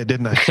know I did,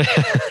 didn't I?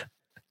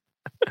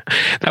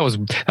 That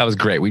was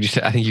great.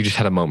 I think you just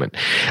had a moment.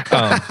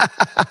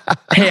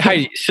 Hey,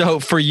 Heidi, so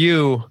for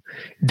you,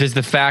 does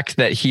the fact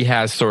that he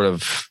has sort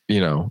of, you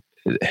know,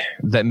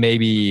 that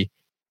maybe,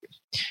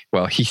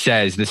 well, he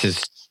says this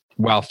is,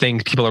 while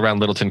things people around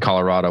Littleton,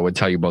 Colorado would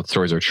tell you both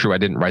stories are true, I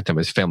didn't write them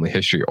as family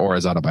history or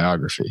as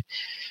autobiography.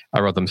 I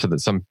wrote them so that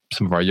some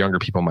of our younger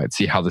people might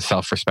see how the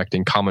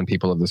self-respecting common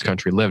people of this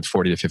country lived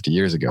 40 to 50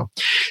 years ago.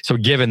 So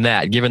given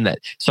that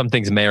some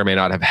things may or may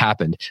not have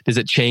happened, does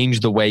it change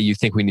the way you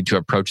think we need to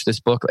approach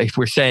this book? If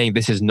we're saying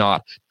this is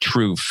not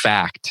true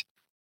fact,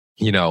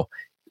 you know,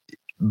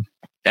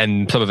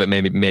 and some of it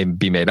may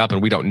be made up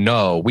and we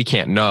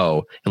can't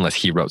know unless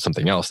he wrote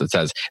something else that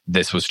says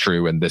this was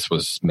true and this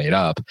was made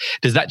up.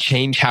 Does that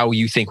change how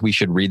you think we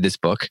should read this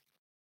book?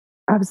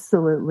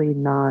 Absolutely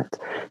not.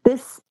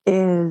 This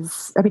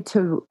is, I mean,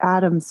 to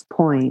Adam's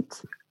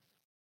point,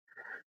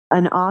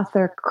 an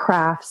author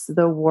crafts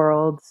the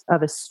world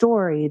of a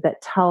story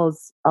that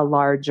tells a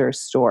larger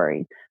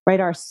story, right?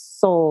 Our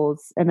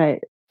souls, and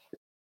I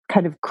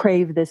kind of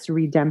crave this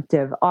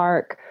redemptive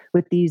arc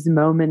with these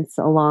moments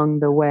along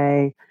the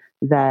way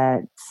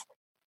that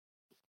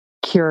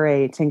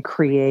curate and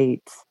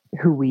create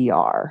who we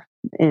are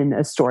in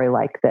a story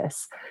like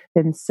this.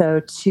 And so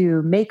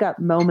to make up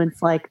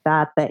moments like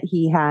that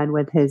he had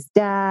with his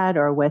dad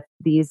or with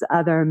these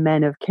other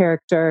men of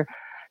character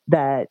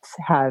that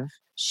have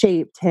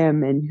shaped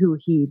him and who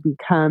he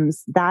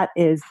becomes, that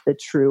is the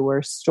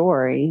truer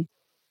story.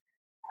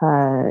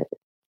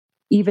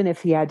 Even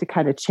if he had to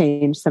kind of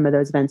change some of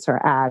those events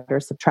or add or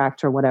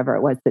subtract or whatever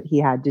it was that he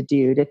had to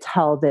do to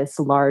tell this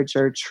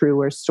larger,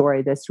 truer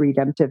story, this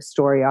redemptive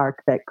story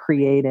arc that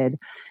created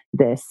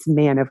this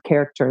man of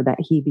character that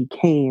he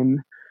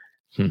became.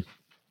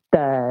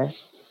 The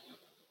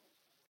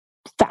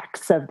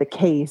facts of the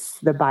case,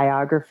 the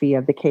biography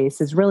of the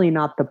case is really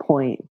not the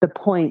point. The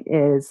point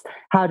is,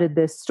 how did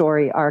this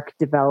story arc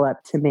develop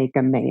to make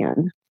a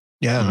man?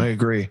 Yeah, I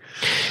agree.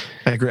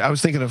 I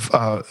was thinking of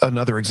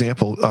another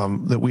example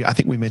that I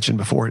think we mentioned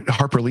before.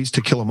 Harper Lee's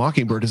To Kill a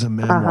Mockingbird is a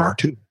memoir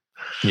too.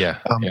 Yeah.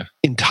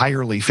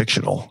 Entirely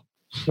fictional.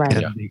 Right.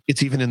 And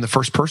it's even in the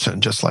first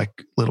person, just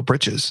like Little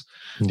Britches.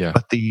 Yeah.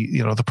 But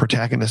the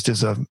protagonist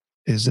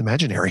is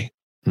imaginary.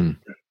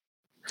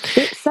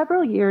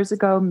 Several years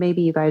ago,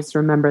 maybe you guys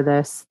remember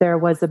this, there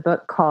was a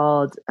book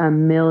called A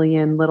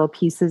Million Little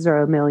Pieces or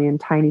A Million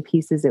Tiny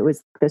Pieces. It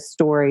was the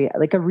story,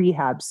 like a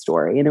rehab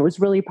story, and it was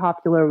really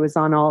popular. It was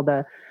on all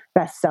the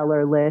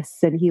bestseller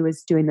lists, and he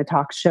was doing the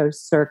talk show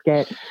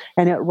circuit,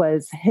 and it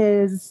was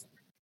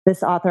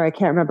this author, I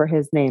can't remember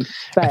his name,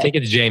 but I think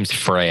it's James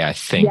Frey, I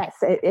think. Yes,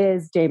 it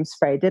is James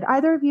Frey. Did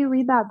either of you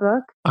read that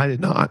book? I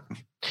did not.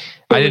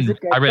 I didn't.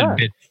 I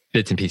read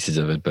bits and pieces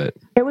of it, but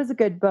it was a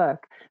good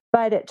book.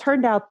 But it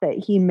turned out that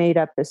he made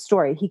up the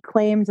story. He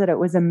claims that it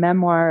was a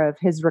memoir of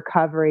his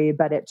recovery,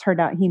 but it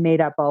turned out he made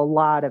up a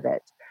lot of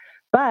it.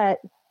 But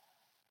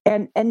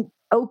and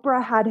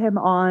Oprah had him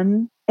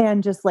on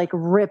and just like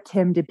ripped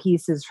him to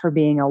pieces for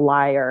being a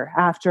liar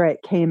after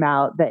it came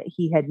out that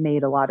he had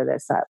made a lot of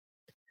this up.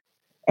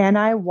 And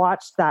I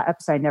watched that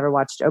episode. I never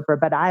watched Oprah,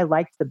 but I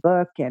liked the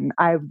book, and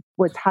I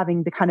was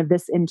having the kind of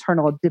this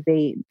internal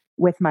debate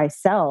with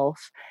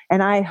myself.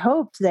 And I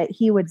hoped that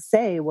he would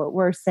say what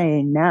we're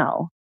saying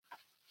now.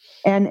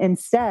 And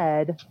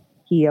instead,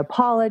 he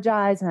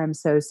apologized, and I'm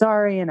so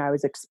sorry, and I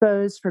was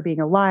exposed for being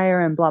a liar,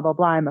 and blah, blah,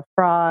 blah, I'm a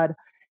fraud.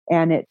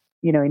 And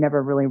he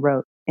never really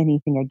wrote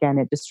anything again.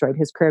 It destroyed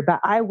his career. But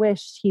I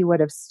wished he would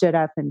have stood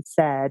up and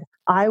said,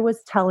 I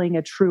was telling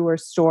a truer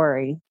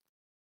story.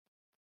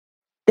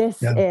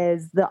 This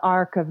is the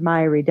arc of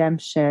my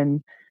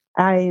redemption.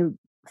 I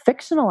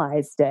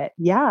fictionalized it.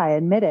 Yeah, I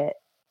admit it.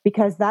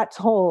 Because that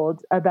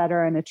told a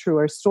better and a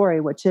truer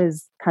story, which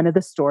is kind of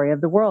the story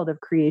of the world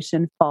of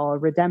creation, fall,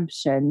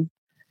 redemption.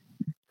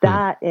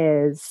 That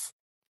is,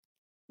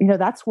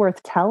 that's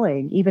worth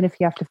telling, even if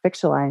you have to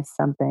fictionalize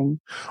something.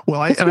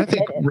 Well, I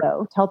think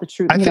tell the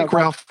truth. I think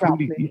Ralph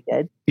Moody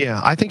did.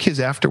 Yeah, I think his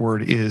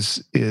afterword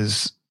is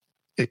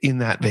in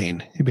that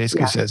vein. He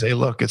basically says, "Hey,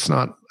 look, it's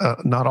not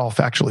all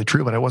factually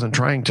true, but I wasn't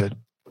trying to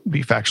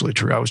be factually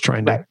true. I was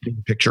trying to paint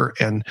a picture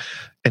and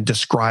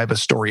describe a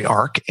story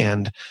arc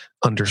and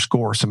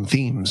underscore some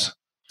themes."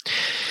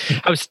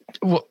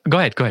 Go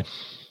ahead.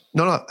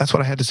 No, that's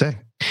what I had to say.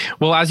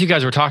 Well, as you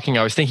guys were talking,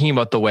 I was thinking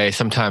about the way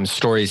sometimes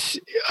stories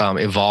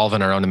evolve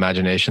in our own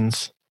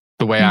imaginations.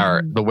 The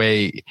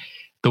way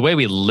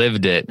we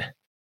lived it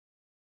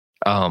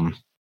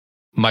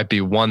might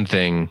be one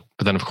thing,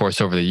 but then of course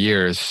over the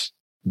years,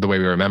 the way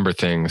we remember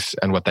things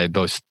and what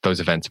those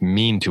events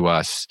mean to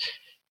us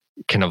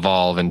can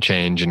evolve and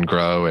change and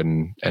grow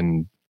and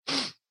then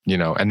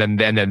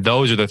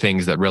those are the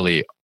things that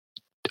really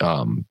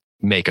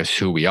make us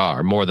who we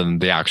are more than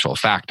the actual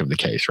fact of the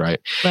case, right?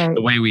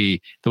 The way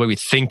we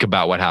think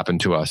about what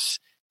happened to us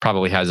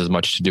probably has as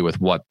much to do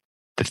with what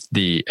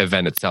the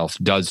event itself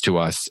does to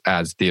us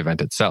as the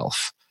event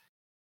itself.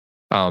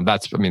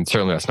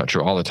 Certainly that's not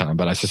true all the time,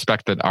 but I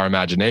suspect that our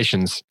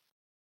imaginations,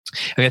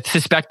 I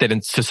suspect that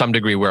to some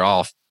degree we're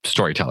all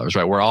storytellers,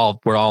 right? We're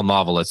all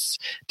novelists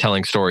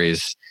telling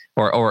stories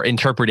or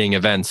interpreting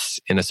events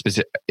in a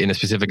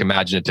specific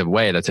imaginative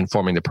way that's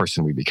informing the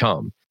person we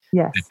become.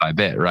 Yes. Bit by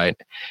bit, right?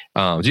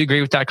 Do you agree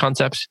with that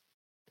concept?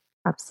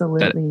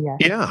 Absolutely,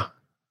 yes.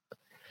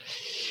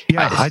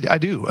 Yeah, I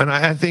do, and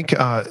I think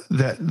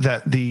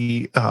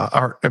that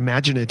our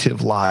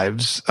imaginative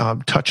lives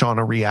touch on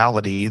a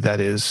reality that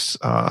is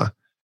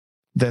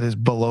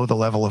below the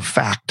level of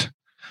fact.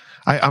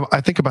 I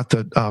think about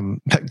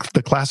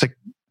the classic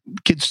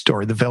kids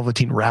story, The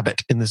Velveteen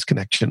Rabbit, in this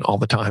connection all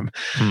the time.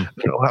 I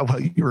don't know how well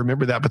you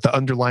remember that, but the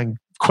underlying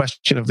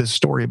question of this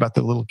story about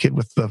the little kid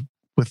with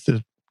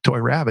the toy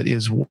rabbit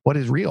is, what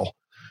is real?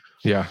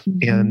 Yeah,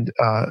 and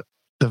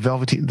the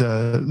Velveteen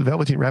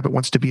Rabbit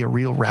wants to be a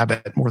real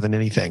rabbit more than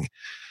anything,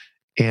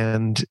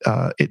 and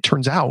it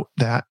turns out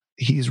that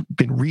he's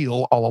been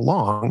real all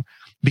along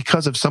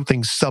because of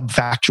something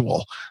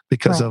subfactual,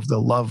 because of the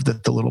love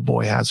that the little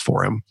boy has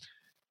for him.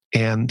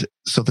 And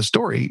so the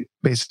story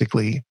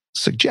basically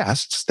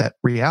suggests that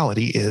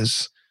reality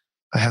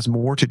has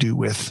more to do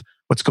with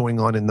what's going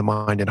on in the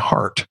mind and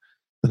heart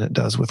than it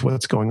does with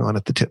what's going on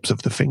at the tips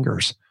of the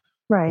fingers.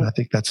 Right. And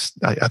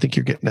I think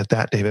you're getting at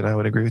that, David. I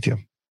would agree with you.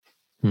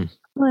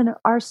 Well, and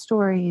our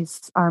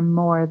stories are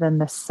more than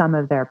the sum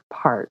of their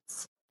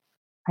parts.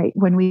 Right?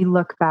 When we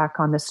look back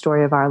on the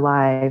story of our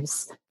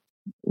lives,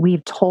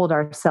 we've told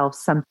ourselves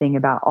something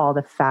about all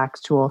the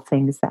factual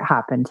things that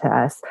happened to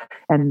us.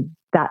 And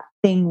that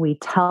thing we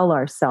tell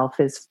ourselves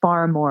is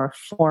far more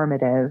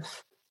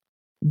formative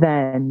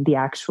than the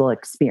actual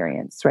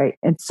experience, right?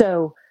 And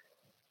so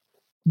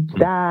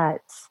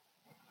that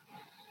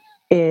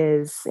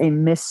is a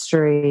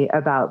mystery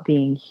about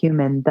being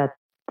human that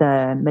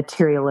the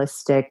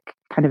materialistic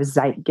kind of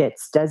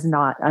zeitgeist does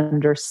not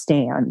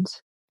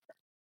understand,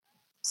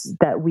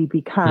 that we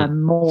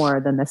become more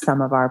than the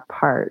sum of our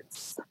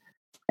parts.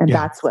 And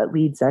that's what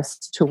leads us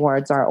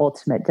towards our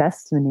ultimate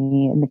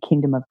destiny in the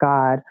kingdom of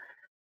God.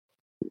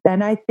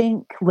 And I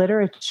think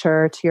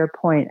literature, to your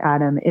point,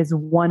 Adam, is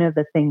one of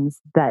the things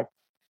that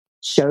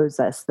shows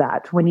us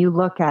that. When you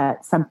look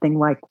at something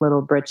like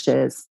Little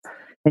Britches,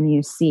 and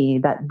you see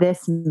that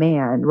this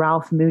man,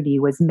 Ralph Moody,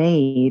 was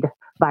made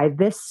by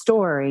this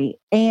story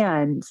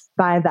and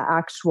by the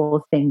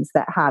actual things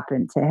that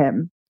happened to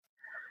him.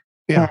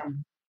 Yeah.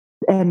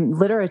 And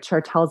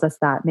literature tells us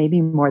that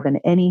maybe more than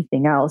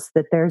anything else,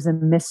 that there's a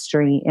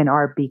mystery in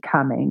our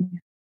becoming.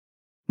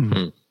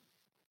 Mm-hmm.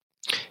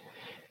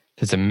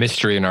 There's a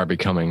mystery in our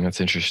becoming. That's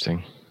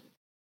interesting.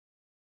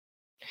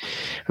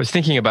 I was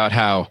thinking about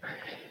how,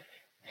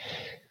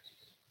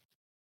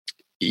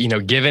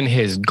 given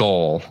his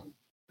goal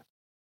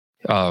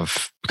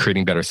of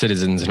creating better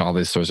citizens and all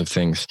these sorts of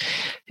things,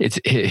 it's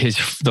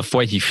the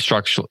way he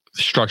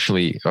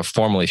structurally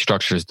formally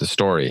structures the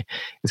story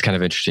is kind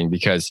of interesting,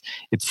 because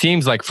it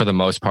seems like for the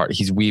most part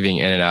he's weaving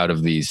in and out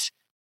of these.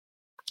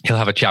 He'll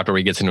have a chapter where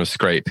he gets into a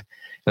scrape, and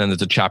then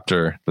there's a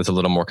chapter that's a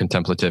little more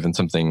contemplative and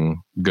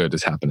something good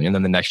is happening, and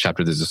then the next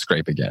chapter there's a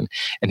scrape again,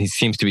 and he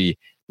seems to be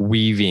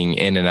weaving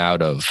in and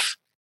out of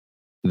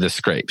the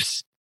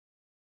scrapes.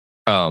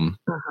 So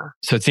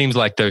it seems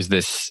like there's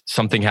this,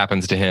 something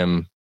happens to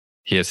him.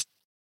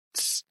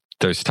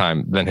 There's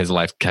time, then his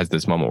life has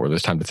this moment where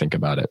there's time to think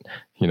about it,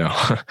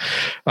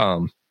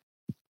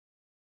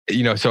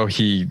 so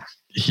he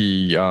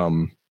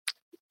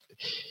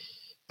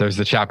there's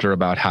the chapter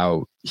about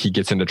how he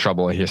gets into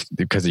trouble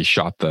because he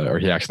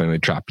accidentally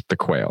trapped the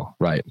quail.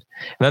 Right. And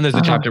then there's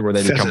the chapter where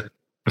they become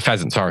the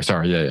pheasant.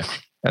 Sorry. Yeah.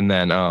 And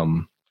then,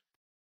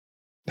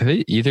 have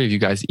either of you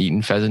guys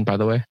eaten pheasant, by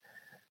the way?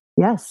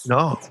 Yes.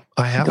 No,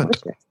 I haven't.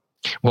 Delicious.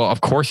 Well, of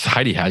course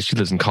Heidi has. She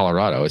lives in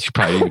Colorado. They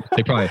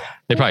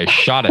probably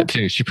shot it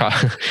too. She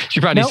probably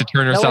needs to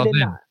turn herself in.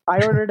 Not.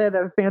 I ordered it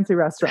at a fancy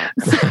restaurant.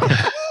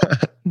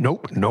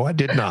 Nope. No, I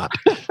did not.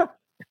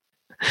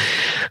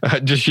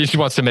 She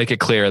wants to make it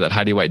clear that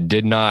Heidi White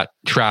did not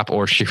trap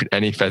or shoot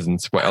any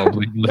pheasants while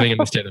living in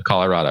the state of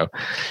Colorado.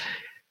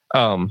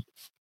 And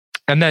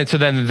then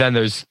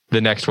there's the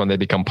next one. They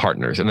become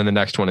partners, and then the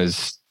next one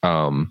is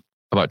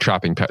about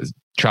trapping the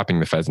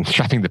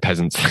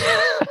peasants.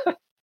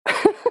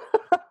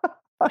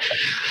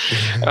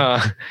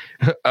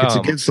 It's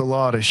against the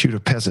law to shoot a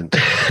peasant.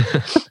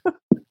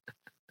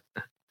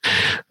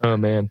 Oh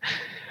man.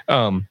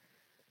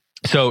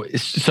 So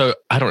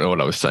I don't know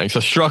what I was saying. So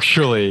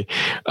structurally,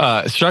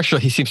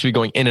 he seems to be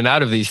going in and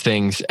out of these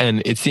things,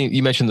 and it seems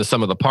you mentioned the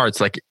sum of the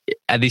parts. Like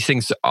these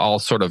things all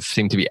sort of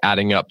seem to be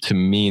adding up to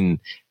mean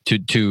to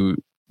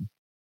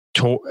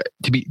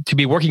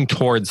be working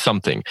towards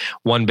something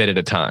one bit at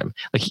a time.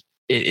 Like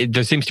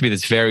there seems to be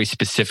this very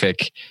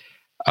specific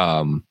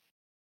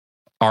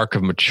arc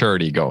of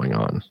maturity going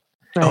on.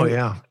 Right. Oh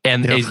yeah.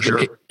 And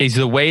is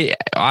the way,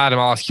 Adam,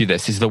 I'll ask you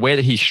this, is the way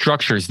that he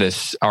structures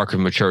this arc of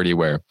maturity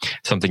where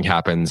something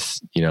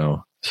happens,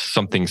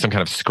 some kind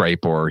of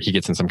scrape, or he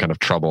gets in some kind of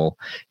trouble,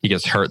 he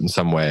gets hurt in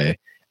some way. And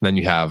then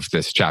you have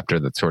this chapter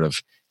that sort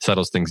of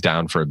settles things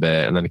down for a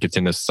bit, and then it gets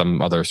into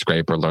some other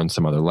scrape or learns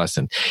some other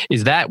lesson.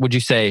 Is that, would you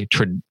say,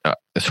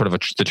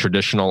 the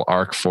traditional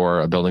arc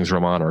for a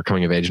Bildungsroman or a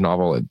coming of age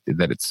novel,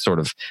 that it sort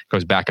of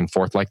goes back and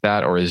forth like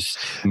that? Or is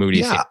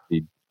Moody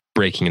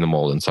breaking the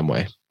mold in some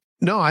way?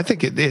 No, I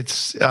think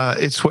it's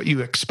what you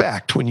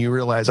expect when you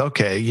realize,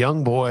 okay,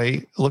 young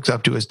boy looks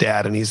up to his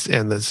dad, and this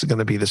is going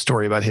to be the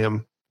story about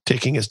him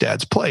taking his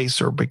dad's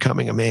place or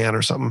becoming a man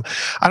or something.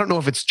 I don't know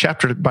if it's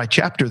chapter by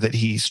chapter that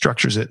he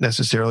structures it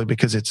necessarily,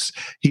 because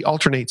he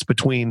alternates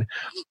between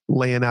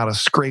laying out a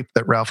scrape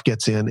that Ralph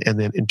gets in and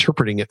then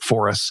interpreting it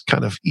for us,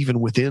 kind of even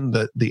within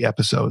the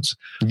episodes.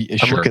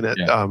 Sure, I'm looking at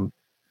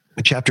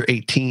chapter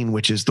 18,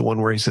 which is the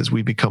one where he says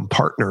we become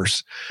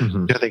partners.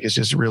 Mm-hmm. I think it's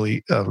just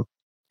really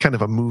kind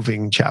of a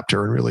moving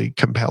chapter and really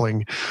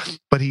compelling.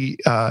 But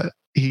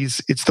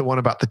it's the one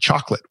about the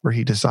chocolate where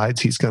he decides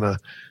he's gonna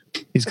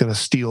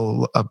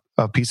steal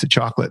a piece of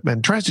chocolate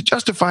and tries to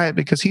justify it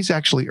because he's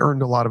actually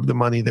earned a lot of the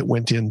money that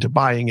went into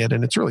buying it,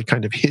 and it's really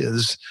kind of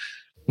his.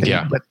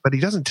 But he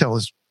doesn't tell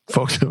his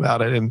folks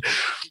about it, and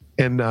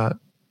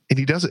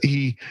he does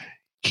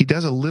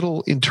a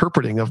little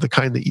interpreting of the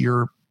kind that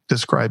you're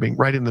describing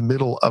right in the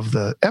middle of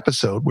the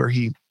episode, where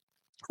he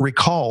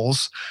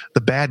recalls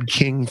the bad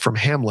king from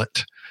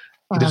Hamlet.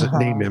 He doesn't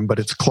name him, but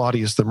it's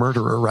Claudius the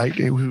murderer, right?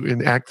 Who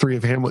in Act 3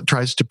 of Hamlet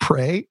tries to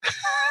pray.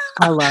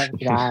 I love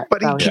that.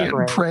 But he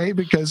can't pray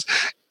because,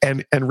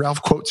 and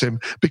Ralph quotes him,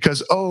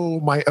 because, oh,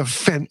 my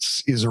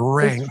offense is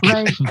rank.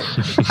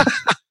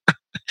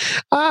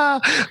 I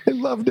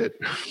loved it.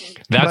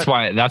 That's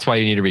why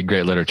you need to read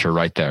great literature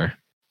right there.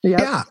 Yep.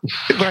 Yeah,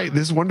 right.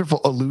 This wonderful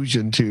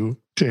allusion to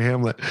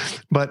Hamlet.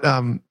 But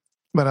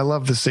I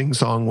love the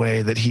sing-song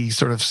way that he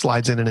sort of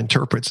slides in and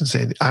interprets and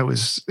saying,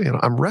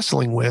 I'm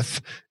wrestling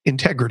with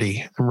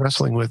integrity. I'm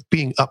wrestling with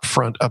being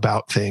upfront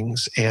about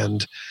things.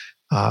 And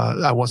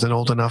I wasn't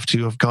old enough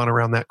to have gone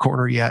around that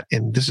corner yet.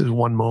 And this is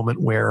one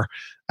moment where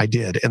I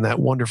did. And that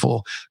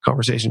wonderful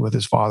conversation with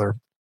his father,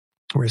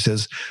 where he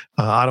says,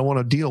 I don't want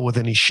to deal with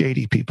any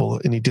shady people,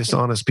 any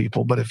dishonest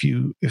people. But if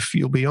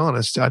you'll be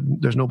honest,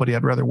 there's nobody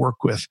I'd rather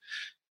work with.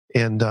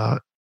 And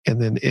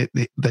then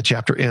the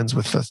chapter ends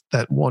with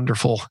that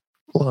wonderful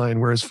line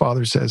where his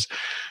father says,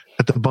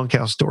 at the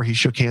bunkhouse door, he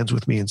shook hands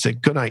with me and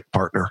said, "Good night,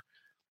 partner."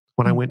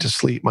 When I went to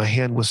sleep, my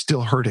hand was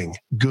still hurting.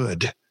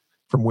 Good,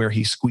 from where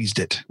he squeezed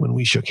it when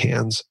we shook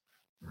hands.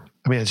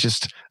 I mean, it's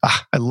just,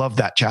 I love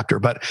that chapter.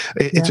 But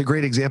it's a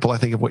great example, I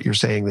think, of what you're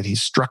saying, that he's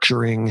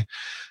structuring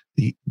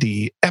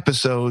the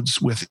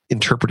episodes with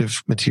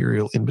interpretive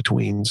material in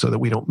between so that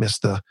we don't miss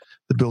the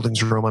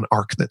Bildungsroman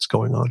arc that's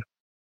going on.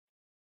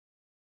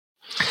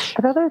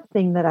 Another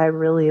thing that I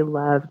really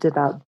loved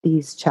about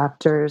these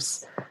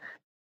chapters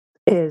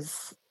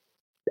is,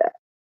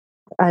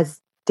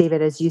 as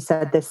David, as you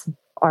said, this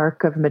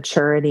arc of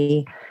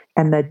maturity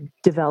and the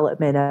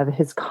development of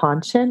his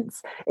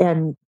conscience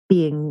and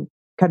being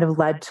kind of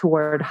led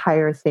toward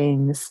higher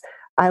things.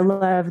 I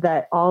love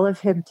that all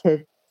of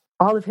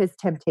his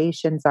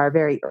temptations are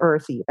very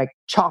earthy, like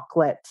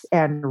chocolate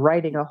and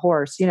riding a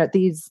horse,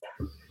 these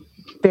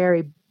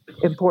very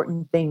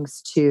important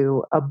things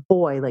to a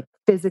boy, like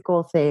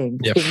physical things.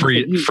 Yeah,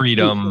 things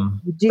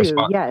freedom. You do,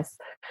 yes.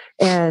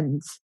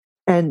 And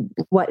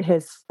what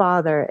his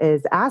father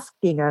is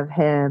asking of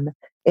him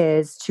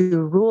is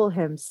to rule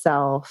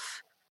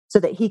himself so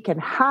that he can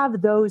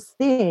have those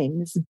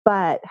things,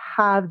 but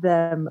have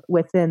them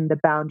within the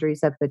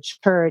boundaries of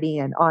maturity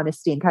and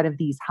honesty and kind of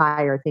these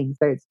higher things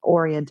that it's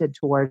oriented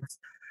towards.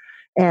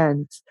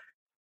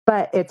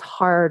 But it's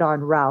hard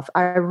on Ralph.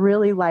 I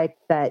really like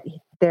that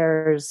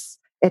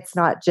it's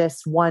not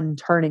just one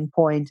turning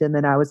point and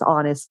then I was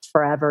honest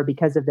forever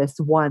because of this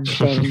one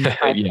thing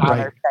my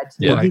father said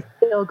to me. He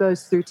still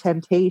goes through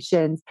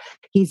temptations.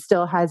 He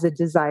still has a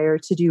desire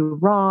to do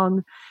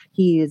wrong.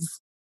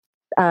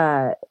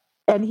 And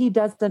he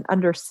doesn't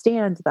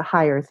understand the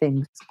higher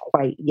things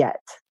quite yet,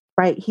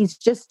 right? He's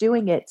just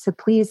doing it to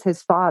please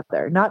his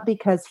father, not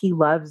because he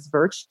loves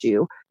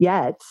virtue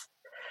yet.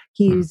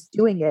 He's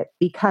doing it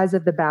because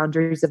of the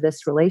boundaries of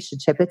this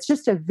relationship. It's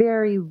just a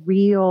very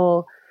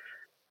real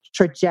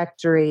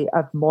trajectory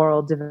of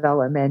moral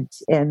development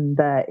in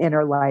the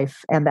inner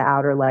life and the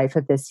outer life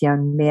of this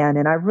young man.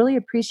 And I really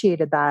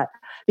appreciated that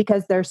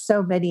because there's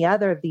so many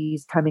other of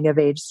these coming of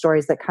age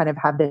stories that kind of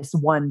have this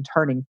one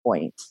turning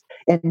point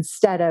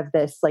instead of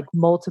this like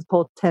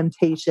multiple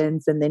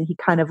temptations. And then he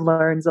kind of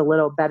learns a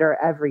little better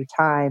every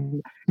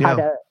time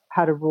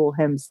how to rule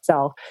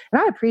himself.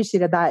 And I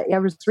appreciated that. I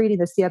was reading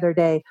this the other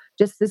day,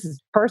 this is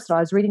personal.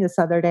 I was reading this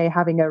other day,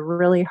 having a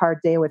really hard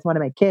day with one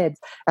of my kids.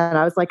 And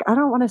I was like, I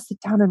don't want to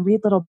sit down and read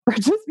Little Bird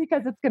just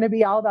because it's going to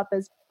be all about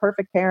this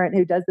perfect parent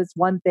who does this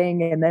one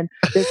thing. And then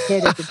this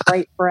kid is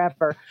great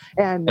forever.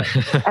 And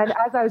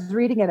as I was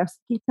reading it, I was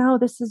like, no,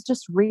 this is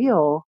just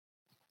real.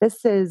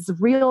 This is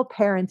real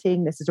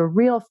parenting. This is a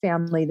real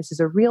family. This is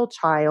a real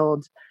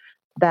child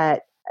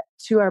that,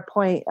 to our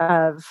point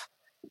of,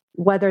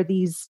 whether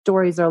these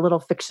stories are a little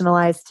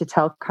fictionalized to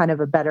tell kind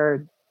of a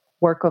better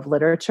work of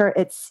literature,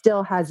 it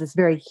still has this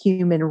very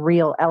human,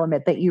 real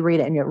element that you read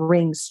it and it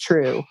rings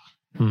true.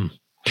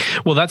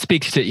 Well, that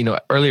speaks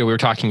to, earlier we were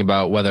talking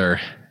about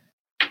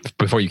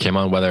before you came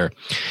on, whether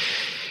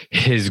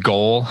his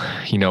goal,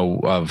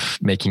 of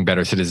making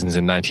better citizens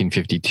in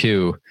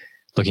 1952,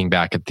 looking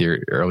back at the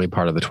early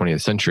part of the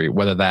 20th century,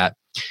 whether that,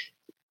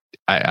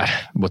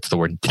 what's the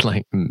word,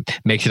 like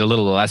makes it a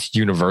little less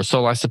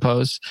universal, I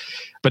suppose.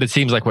 But it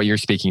seems like what you're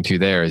speaking to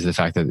there is the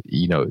fact that,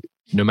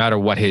 no matter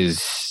what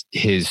his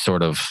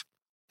sort of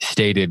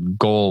stated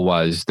goal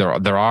was,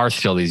 there are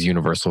still these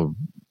universal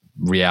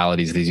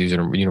realities, these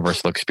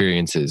universal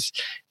experiences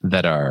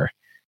that are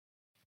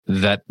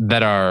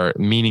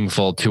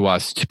meaningful to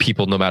us, to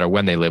people, no matter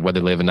when they live,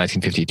 whether they live in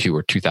 1952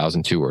 or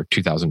 2002 or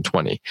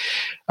 2020.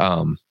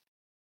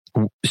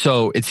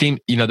 So it seems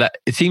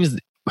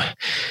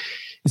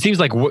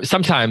like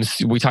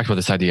sometimes we talked about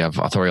this idea of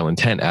authorial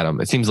intent, Adam.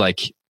 It seems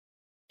like,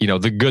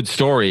 the good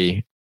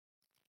story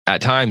at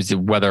times,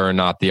 whether or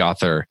not the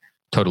author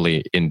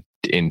totally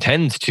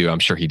intends to, I'm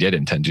sure he did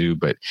intend to,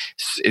 but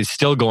is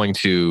still going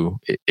to,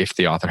 if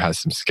the author has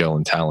some skill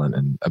and talent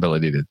and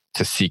ability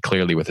to see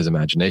clearly with his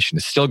imagination,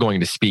 is still going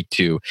to speak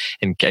to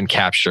and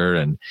capture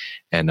and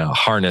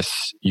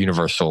harness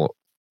universal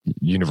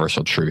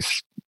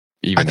truth.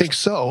 I think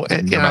so.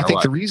 And I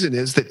think the reason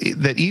is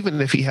that even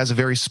if he has a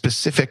very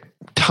specific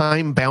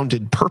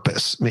time-bounded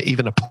purpose,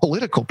 even a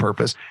political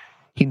purpose,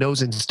 he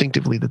knows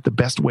instinctively that the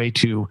best way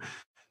to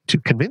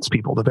convince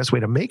people, the best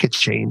way to make a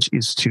change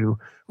is to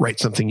write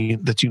something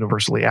that's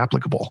universally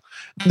applicable.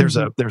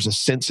 Mm-hmm. There's a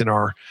sense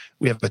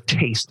we have a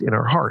taste in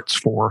our hearts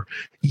for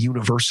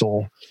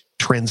universal,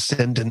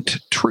 transcendent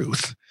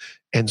truth.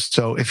 And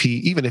so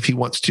even if he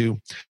wants to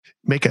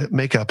make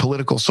a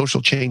political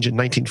social change in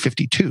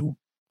 1952,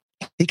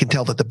 he can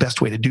tell that the best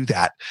way to do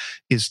that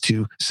is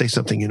to say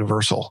something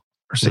universal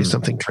or say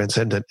something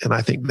transcendent. And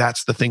I think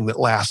that's the thing that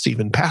lasts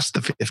even past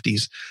the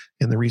 50s,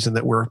 and the reason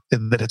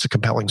that it's a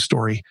compelling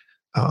story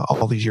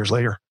all these years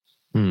later.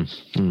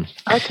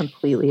 I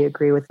completely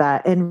agree with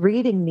that. And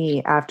reading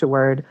me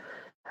afterward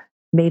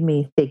made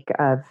me think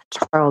of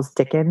Charles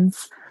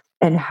Dickens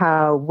and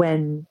how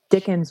when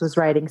Dickens was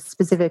writing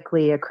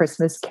specifically A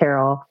Christmas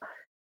Carol,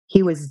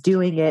 he was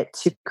doing it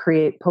to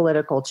create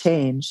political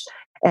change.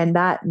 And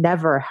that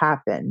never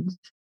happened.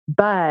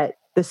 But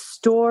the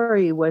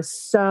story was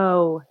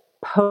so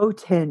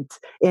potent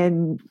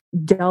in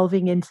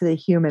delving into the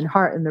human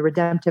heart and the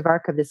redemptive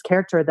arc of this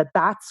character,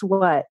 that's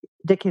what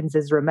Dickens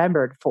is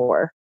remembered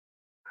for.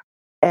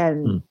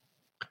 And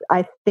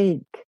I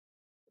think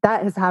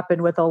that has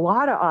happened with a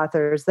lot of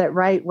authors that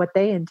write what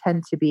they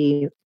intend to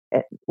be,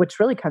 which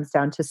really comes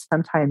down to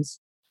sometimes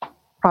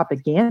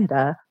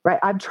propaganda, right?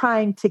 I'm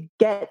trying to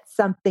get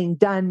something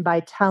done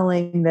by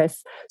telling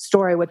this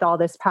story with all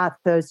this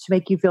pathos to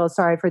make you feel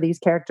sorry for these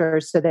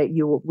characters so that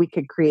we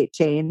could create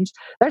change.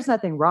 There's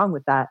nothing wrong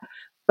with that.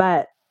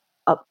 But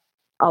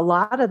a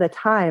lot of the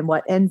time,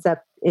 what ends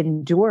up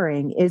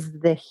enduring is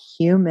the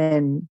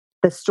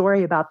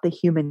story about the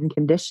human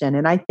condition.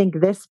 And I think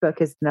this book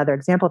is another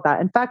example of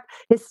that. In fact,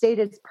 his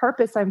stated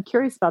purpose, I'm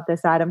curious about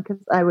this, Adam,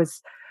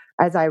 because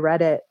as I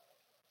read it,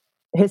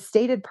 his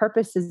stated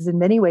purpose is in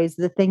many ways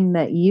the thing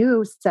that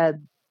you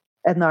said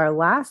in our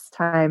last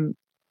time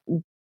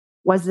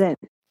wasn't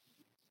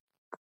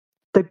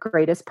the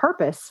greatest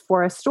purpose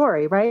for a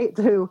story, right?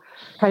 To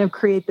kind of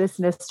create this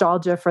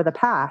nostalgia for the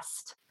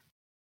past.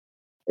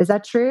 Is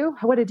that true?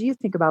 What did you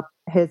think about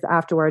his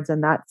afterwards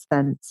in that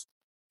sense?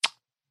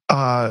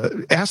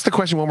 Ask the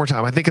question one more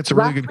time. I think it's a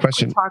really good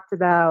question. We talked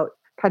about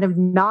kind of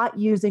not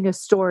using a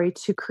story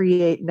to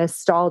create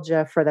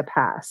nostalgia for the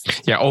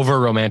past. Yeah, over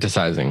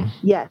romanticizing.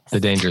 Yes.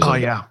 The dangers. Oh,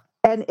 yeah.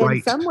 And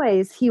in some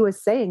ways, he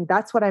was saying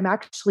that's what I'm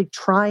actually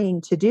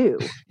trying to do.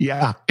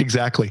 Yeah,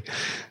 exactly.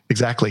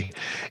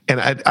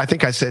 And I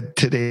think I said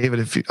to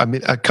David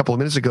a couple of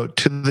minutes ago,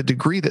 to the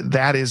degree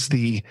that is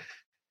the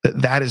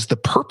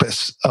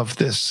purpose of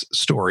this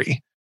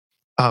story.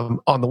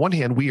 On the one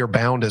hand, we are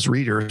bound as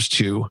readers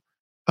to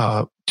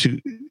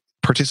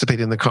participate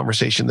in the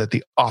conversation that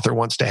the author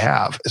wants to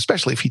have,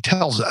 especially if he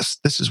tells us,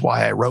 this is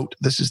why I wrote,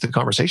 this is the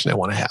conversation I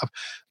want to have,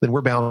 then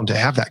we're bound to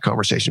have that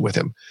conversation with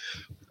him.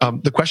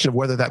 The question of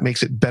whether that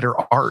makes it better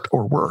art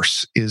or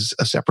worse is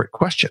a separate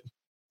question.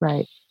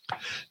 Right.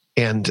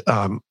 And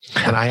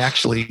I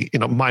actually,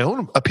 my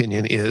own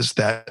opinion is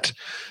that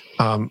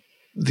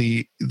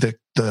the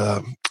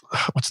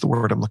what's the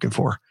word I'm looking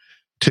for?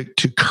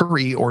 To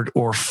curry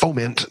or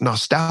foment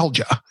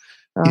nostalgia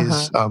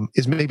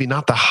is maybe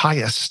not the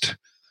highest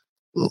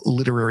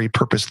literary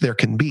purpose there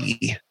can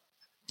be.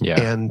 Yeah.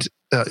 And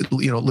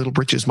Little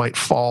Britches might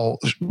fall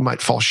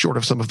short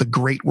of some of the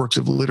great works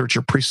of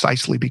literature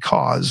precisely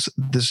because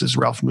this is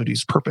Ralph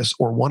Moody's purpose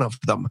or one of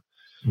them.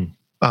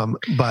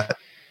 But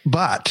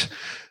if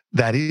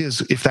that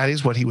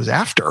is what he was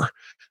after,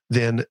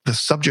 then the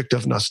subject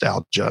of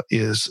nostalgia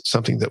is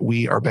something that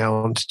we are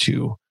bound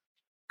to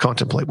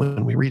contemplate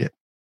when we read it.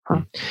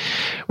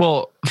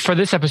 Well, for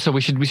this episode, we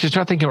should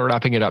start thinking about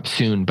wrapping it up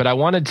soon. But I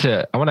want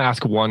to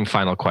ask one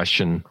final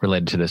question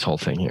related to this whole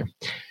thing here.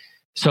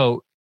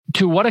 So,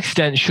 to what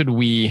extent should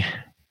we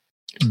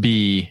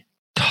be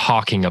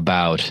talking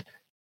about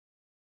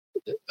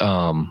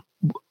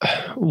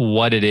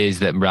what it is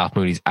that Ralph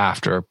Moody's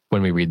after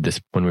when we read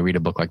a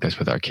book like this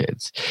with our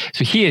kids?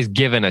 So he has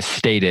given a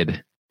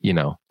stated,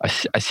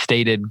 a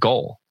stated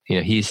goal.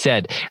 He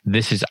said,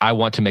 I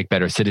want to make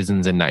better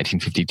citizens in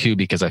 1952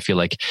 because I feel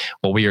like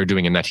what we are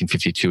doing in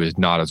 1952 is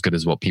not as good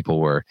as what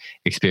people were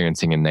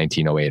experiencing in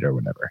 1908 or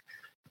whatever.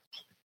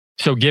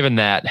 So given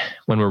that,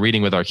 when we're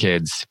reading with our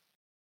kids,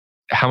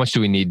 how much do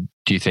we need,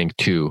 do you think,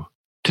 to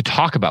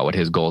talk about what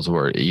his goals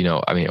were?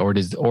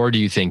 Or do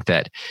you think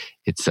that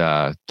it's,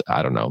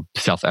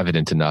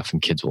 self-evident enough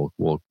and kids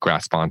will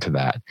grasp onto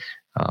that?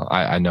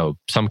 I know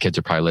some kids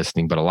are probably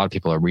listening, but a lot of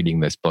people are reading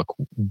this book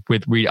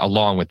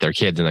along with their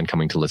kids and then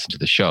coming to listen to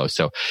the show.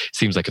 So it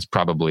seems like it's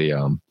probably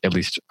at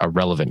least a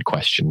relevant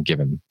question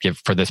given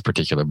for this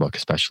particular book,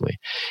 especially.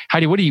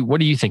 Heidi, what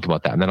do you think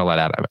about that? And then I'll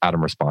let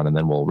Adam respond, and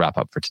then we'll wrap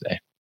up for today.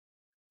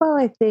 Well,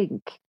 I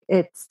think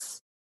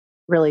it's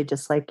really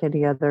just like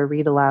any other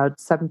read aloud.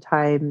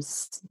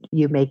 Sometimes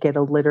you make it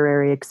a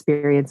literary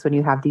experience when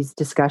you have these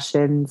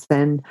discussions,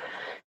 and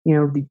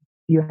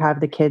you have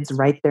the kids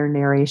write their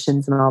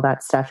narrations and all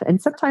that stuff.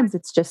 And sometimes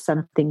it's just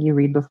something you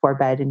read before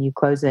bed and you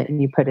close it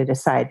and you put it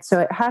aside. So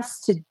it has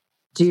to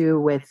do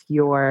with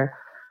your,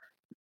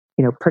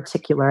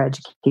 particular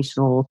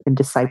educational and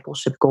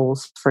discipleship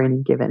goals for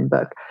any given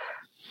book.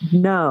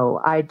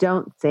 No, I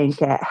don't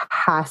think it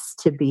has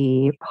to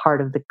be part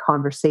of the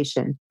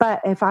conversation.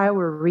 But if I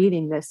were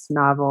reading this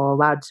novel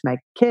aloud to my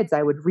kids,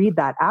 I would read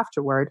that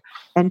afterward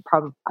and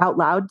probably out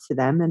loud to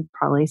them and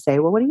probably say,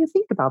 well, what do you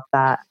think about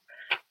that?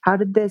 How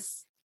did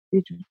this,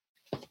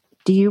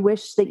 do you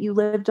wish that you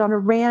lived on a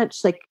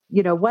ranch?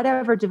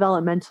 Whatever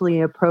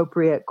developmentally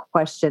appropriate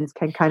questions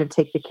can kind of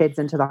take the kids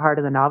into the heart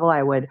of the novel.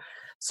 I would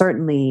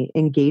certainly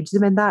engage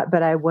them in that,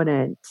 but I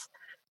wouldn't,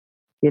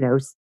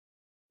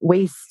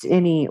 waste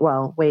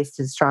is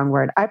a strong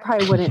word. I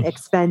probably wouldn't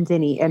expend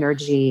any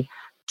energy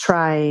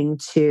trying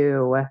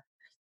to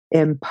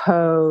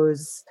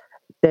impose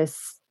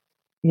this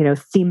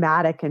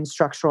thematic and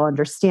structural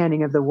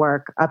understanding of the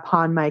work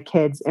upon my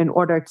kids in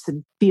order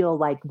to feel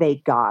like they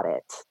got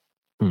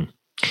it.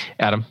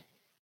 Adam?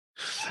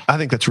 I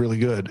think that's really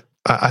good.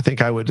 I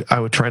think I would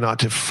try not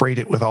to freight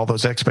it with all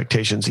those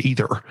expectations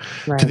either.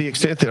 Right. To the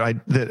extent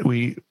that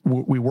we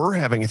were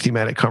having a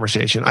thematic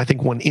conversation, I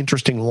think one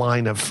interesting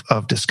line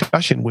of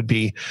discussion would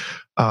be,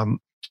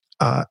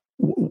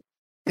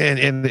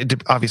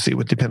 and obviously it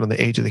would depend on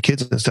the age of the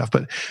kids and stuff,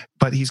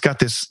 but he's got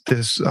this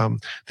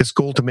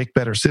goal to make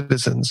better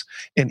citizens,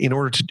 and in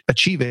order to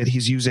achieve it,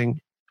 he's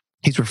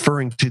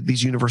referring to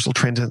these universal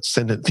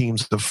transcendent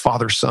themes of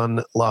father,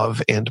 son,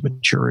 love, and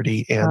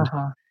maturity,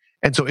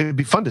 and so it would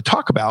be fun to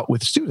talk about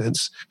with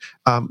students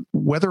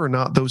whether or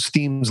not those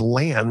themes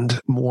land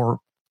more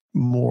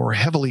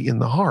heavily in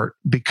the heart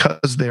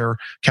because they're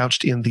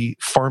couched in the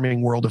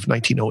farming world of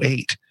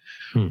 1908.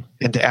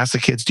 And to ask the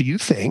kids, do you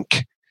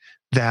think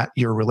that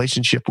your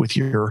relationship with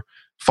your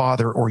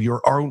father or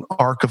your own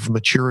arc of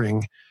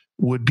maturing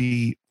would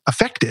be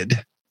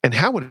affected, and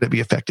how would it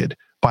be affected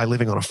by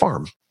living on a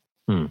farm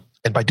and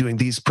by doing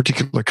these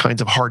particular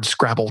kinds of hard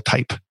Scrabble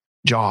type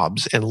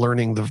jobs and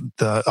learning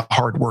the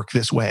hard work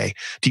this way?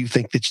 Do you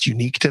think that's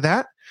unique to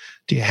that?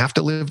 Do you have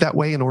to live that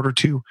way in order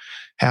to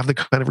have the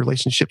kind of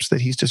relationships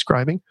that he's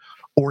describing?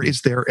 Or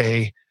is there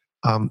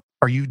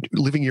are you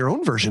living your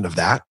own version of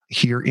that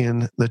here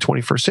in the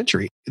 21st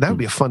century? That would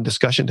be a fun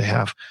discussion to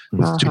have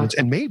with students,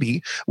 and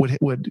maybe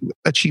would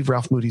achieve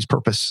Ralph Moody's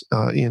purpose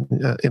in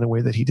a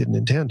way that he didn't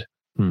intend.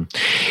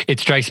 It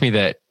strikes me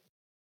that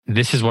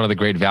this is one of the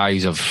great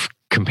values of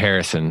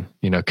comparison,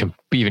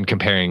 even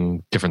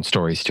comparing different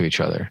stories to each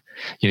other,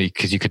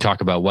 because you could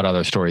talk about what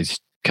other stories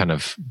kind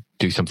of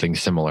do something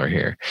similar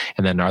here.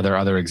 And then are there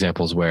other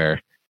examples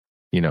where,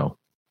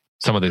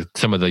 some of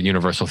the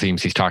universal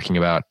themes he's talking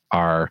about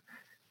are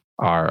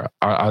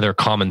there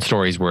common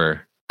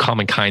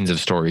kinds of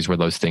stories where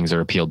those things are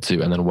appealed to?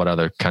 And then what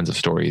other kinds of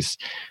stories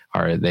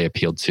are they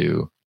appealed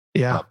to?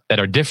 That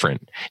are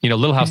different.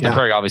 Little House on the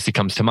Prairie obviously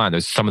comes to mind.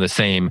 There's some of the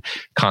same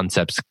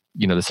concepts,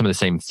 there's some of the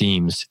same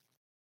themes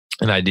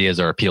and ideas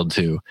are appealed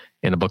to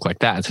in a book like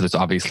that. And so there's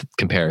obvious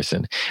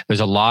comparison. There's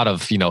a lot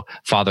of,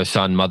 father,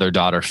 son, mother,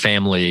 daughter,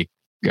 family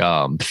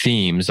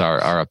themes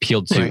are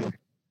appealed to.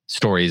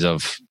 Stories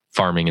of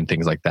farming and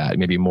things like that,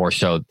 maybe more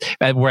so.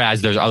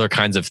 Whereas there's other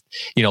kinds of,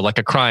 like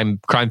a crime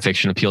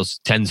fiction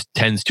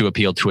tends to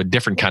appeal to a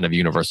different kind of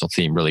universal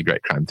theme, really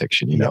great crime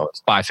fiction,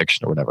 spy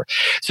fiction or whatever.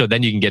 So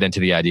then you can get into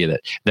the idea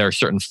that there are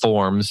certain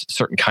forms,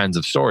 certain kinds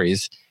of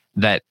stories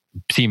that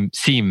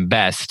seem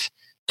best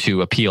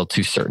to appeal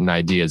to certain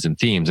ideas and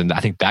themes. And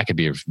I think that could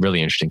be a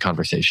really interesting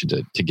conversation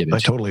to get into. I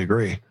totally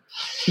agree.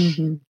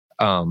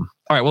 All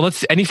right. Well,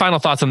 any final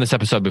thoughts on this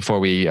episode before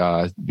we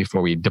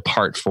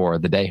depart for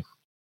the day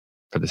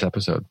for this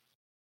episode?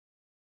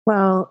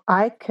 Well,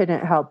 I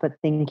couldn't help but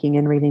thinking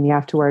and reading the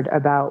afterword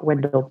about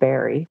Wendell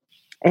Berry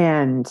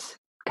and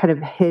kind of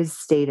his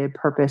stated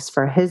purpose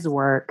for his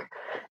work.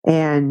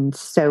 And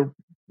so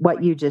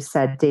what you just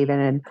said, David,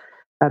 and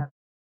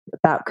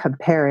about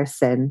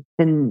comparison,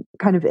 and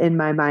kind of in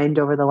my mind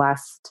over the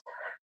last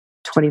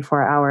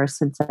 24 hours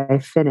since I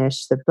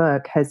finished the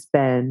book has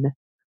been,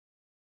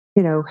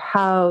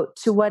 to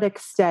what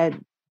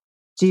extent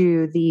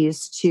do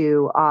these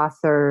two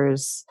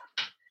authors,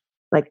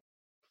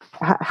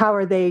 how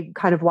are they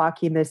kind of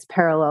walking this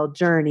parallel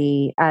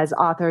journey as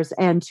authors,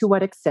 and to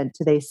what extent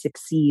do they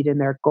succeed in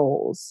their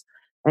goals?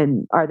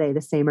 And are they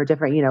the same or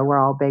different? We're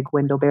all big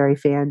Wendell Berry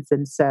fans.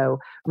 And so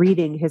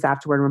reading his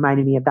afterword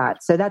reminded me of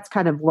that. So that's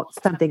kind of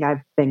something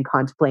I've been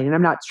contemplating.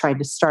 I'm not trying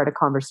to start a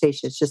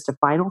conversation. It's just a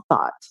final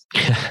thought.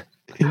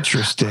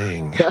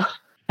 Interesting.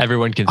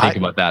 Everyone can think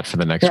about that for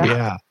the next week.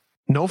 Yeah.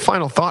 No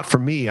final thought for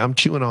me. I'm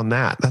chewing on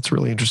that. That's a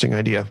really interesting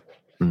idea.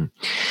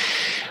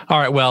 All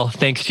right. Well,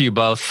 thanks to you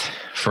both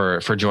for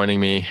joining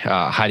me.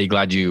 Heidi,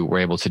 glad you were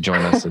able to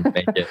join us and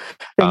make it.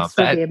 Thanks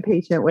for being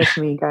patient with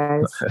me,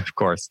 guys. Of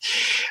course.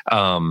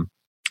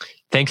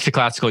 Thanks to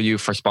Classical U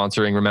for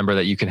sponsoring. Remember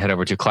that you can head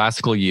over to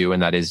Classical U,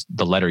 and that is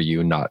the letter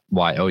U, not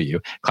YOU,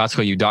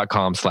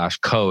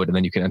 classicalu.com/code. And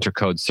then you can enter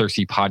code Circe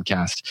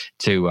Podcast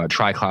to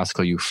try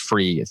Classical U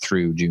free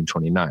through June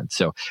 29th.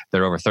 So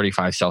there are over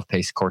 35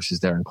 self-paced courses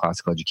there in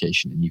classical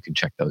education, and you can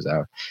check those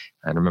out.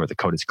 And remember, the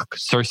code is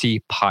Circe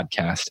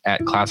Podcast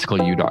at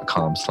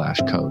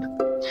classicalu.com/code.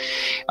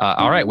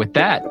 All right. With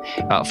that,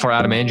 for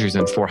Adam Andrews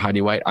and for Heidi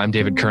White, I'm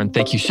David Kern.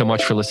 Thank you so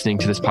much for listening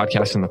to this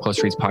podcast on the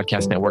Close Reads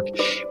Podcast Network.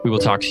 We will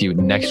talk to you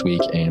next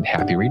week, and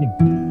happy reading.